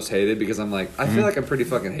about the most hated because I'm like, I feel like I'm pretty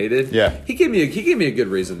fucking hated. Yeah. He gave me a good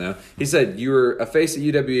reason though. He said you were a face at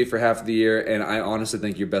UWE for half of the year, and I honestly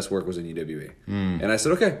think your best work was in UWE. And I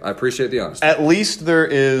said, okay, I appreciate the honesty. At least there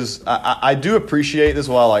is. I do appreciate this.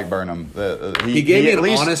 Why I like Burnham. He gave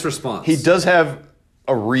me an honest response. He does have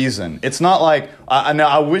a reason. It's not like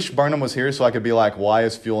I wish Burnham was here so I could be like, why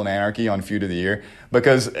is Fuel and Anarchy on Feud of the Year?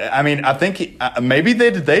 Because I mean, I think maybe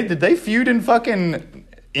did they feud in fucking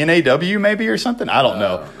NAW maybe or something? I don't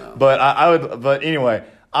know. But I would. But anyway,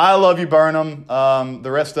 I love you, Burnham. The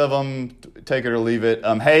rest of them, take it or leave it.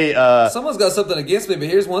 Hey, someone's got something against me, but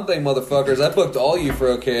here's one thing, motherfuckers. I booked all you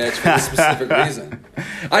for OKX for a specific reason.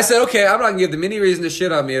 I said, okay, I'm not gonna give them any reason to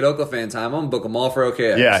shit on me at Oakland Fan Time. I'm gonna book them all for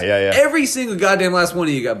OKX. Yeah. Every single goddamn last one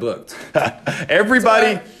of you got booked.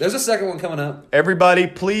 Everybody, there's a second one coming up. Everybody,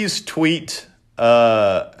 please tweet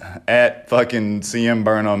at fucking CM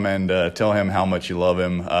Burnham and tell him how much you love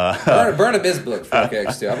him. Burnham is booked for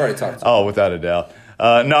OKX too. I've already talked to him. Oh, without a doubt.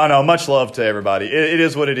 No, much love to everybody. It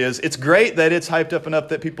is what it is. It's great that it's hyped up enough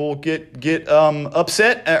that people get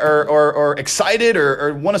upset or excited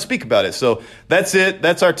or want to speak about it. So that's it.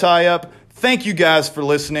 That's our tie-up. Thank you guys for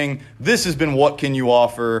listening. This has been What Can You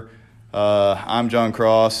Offer? I'm John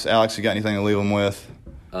Cross. Alex, you got anything to leave them with?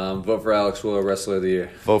 Vote for Alex Royal, Wrestler of the Year.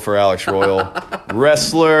 Vote for Alex Royal,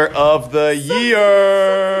 Wrestler of the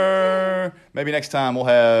Year. Maybe next time we'll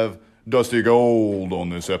have Dusty Gold on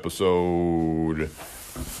this episode.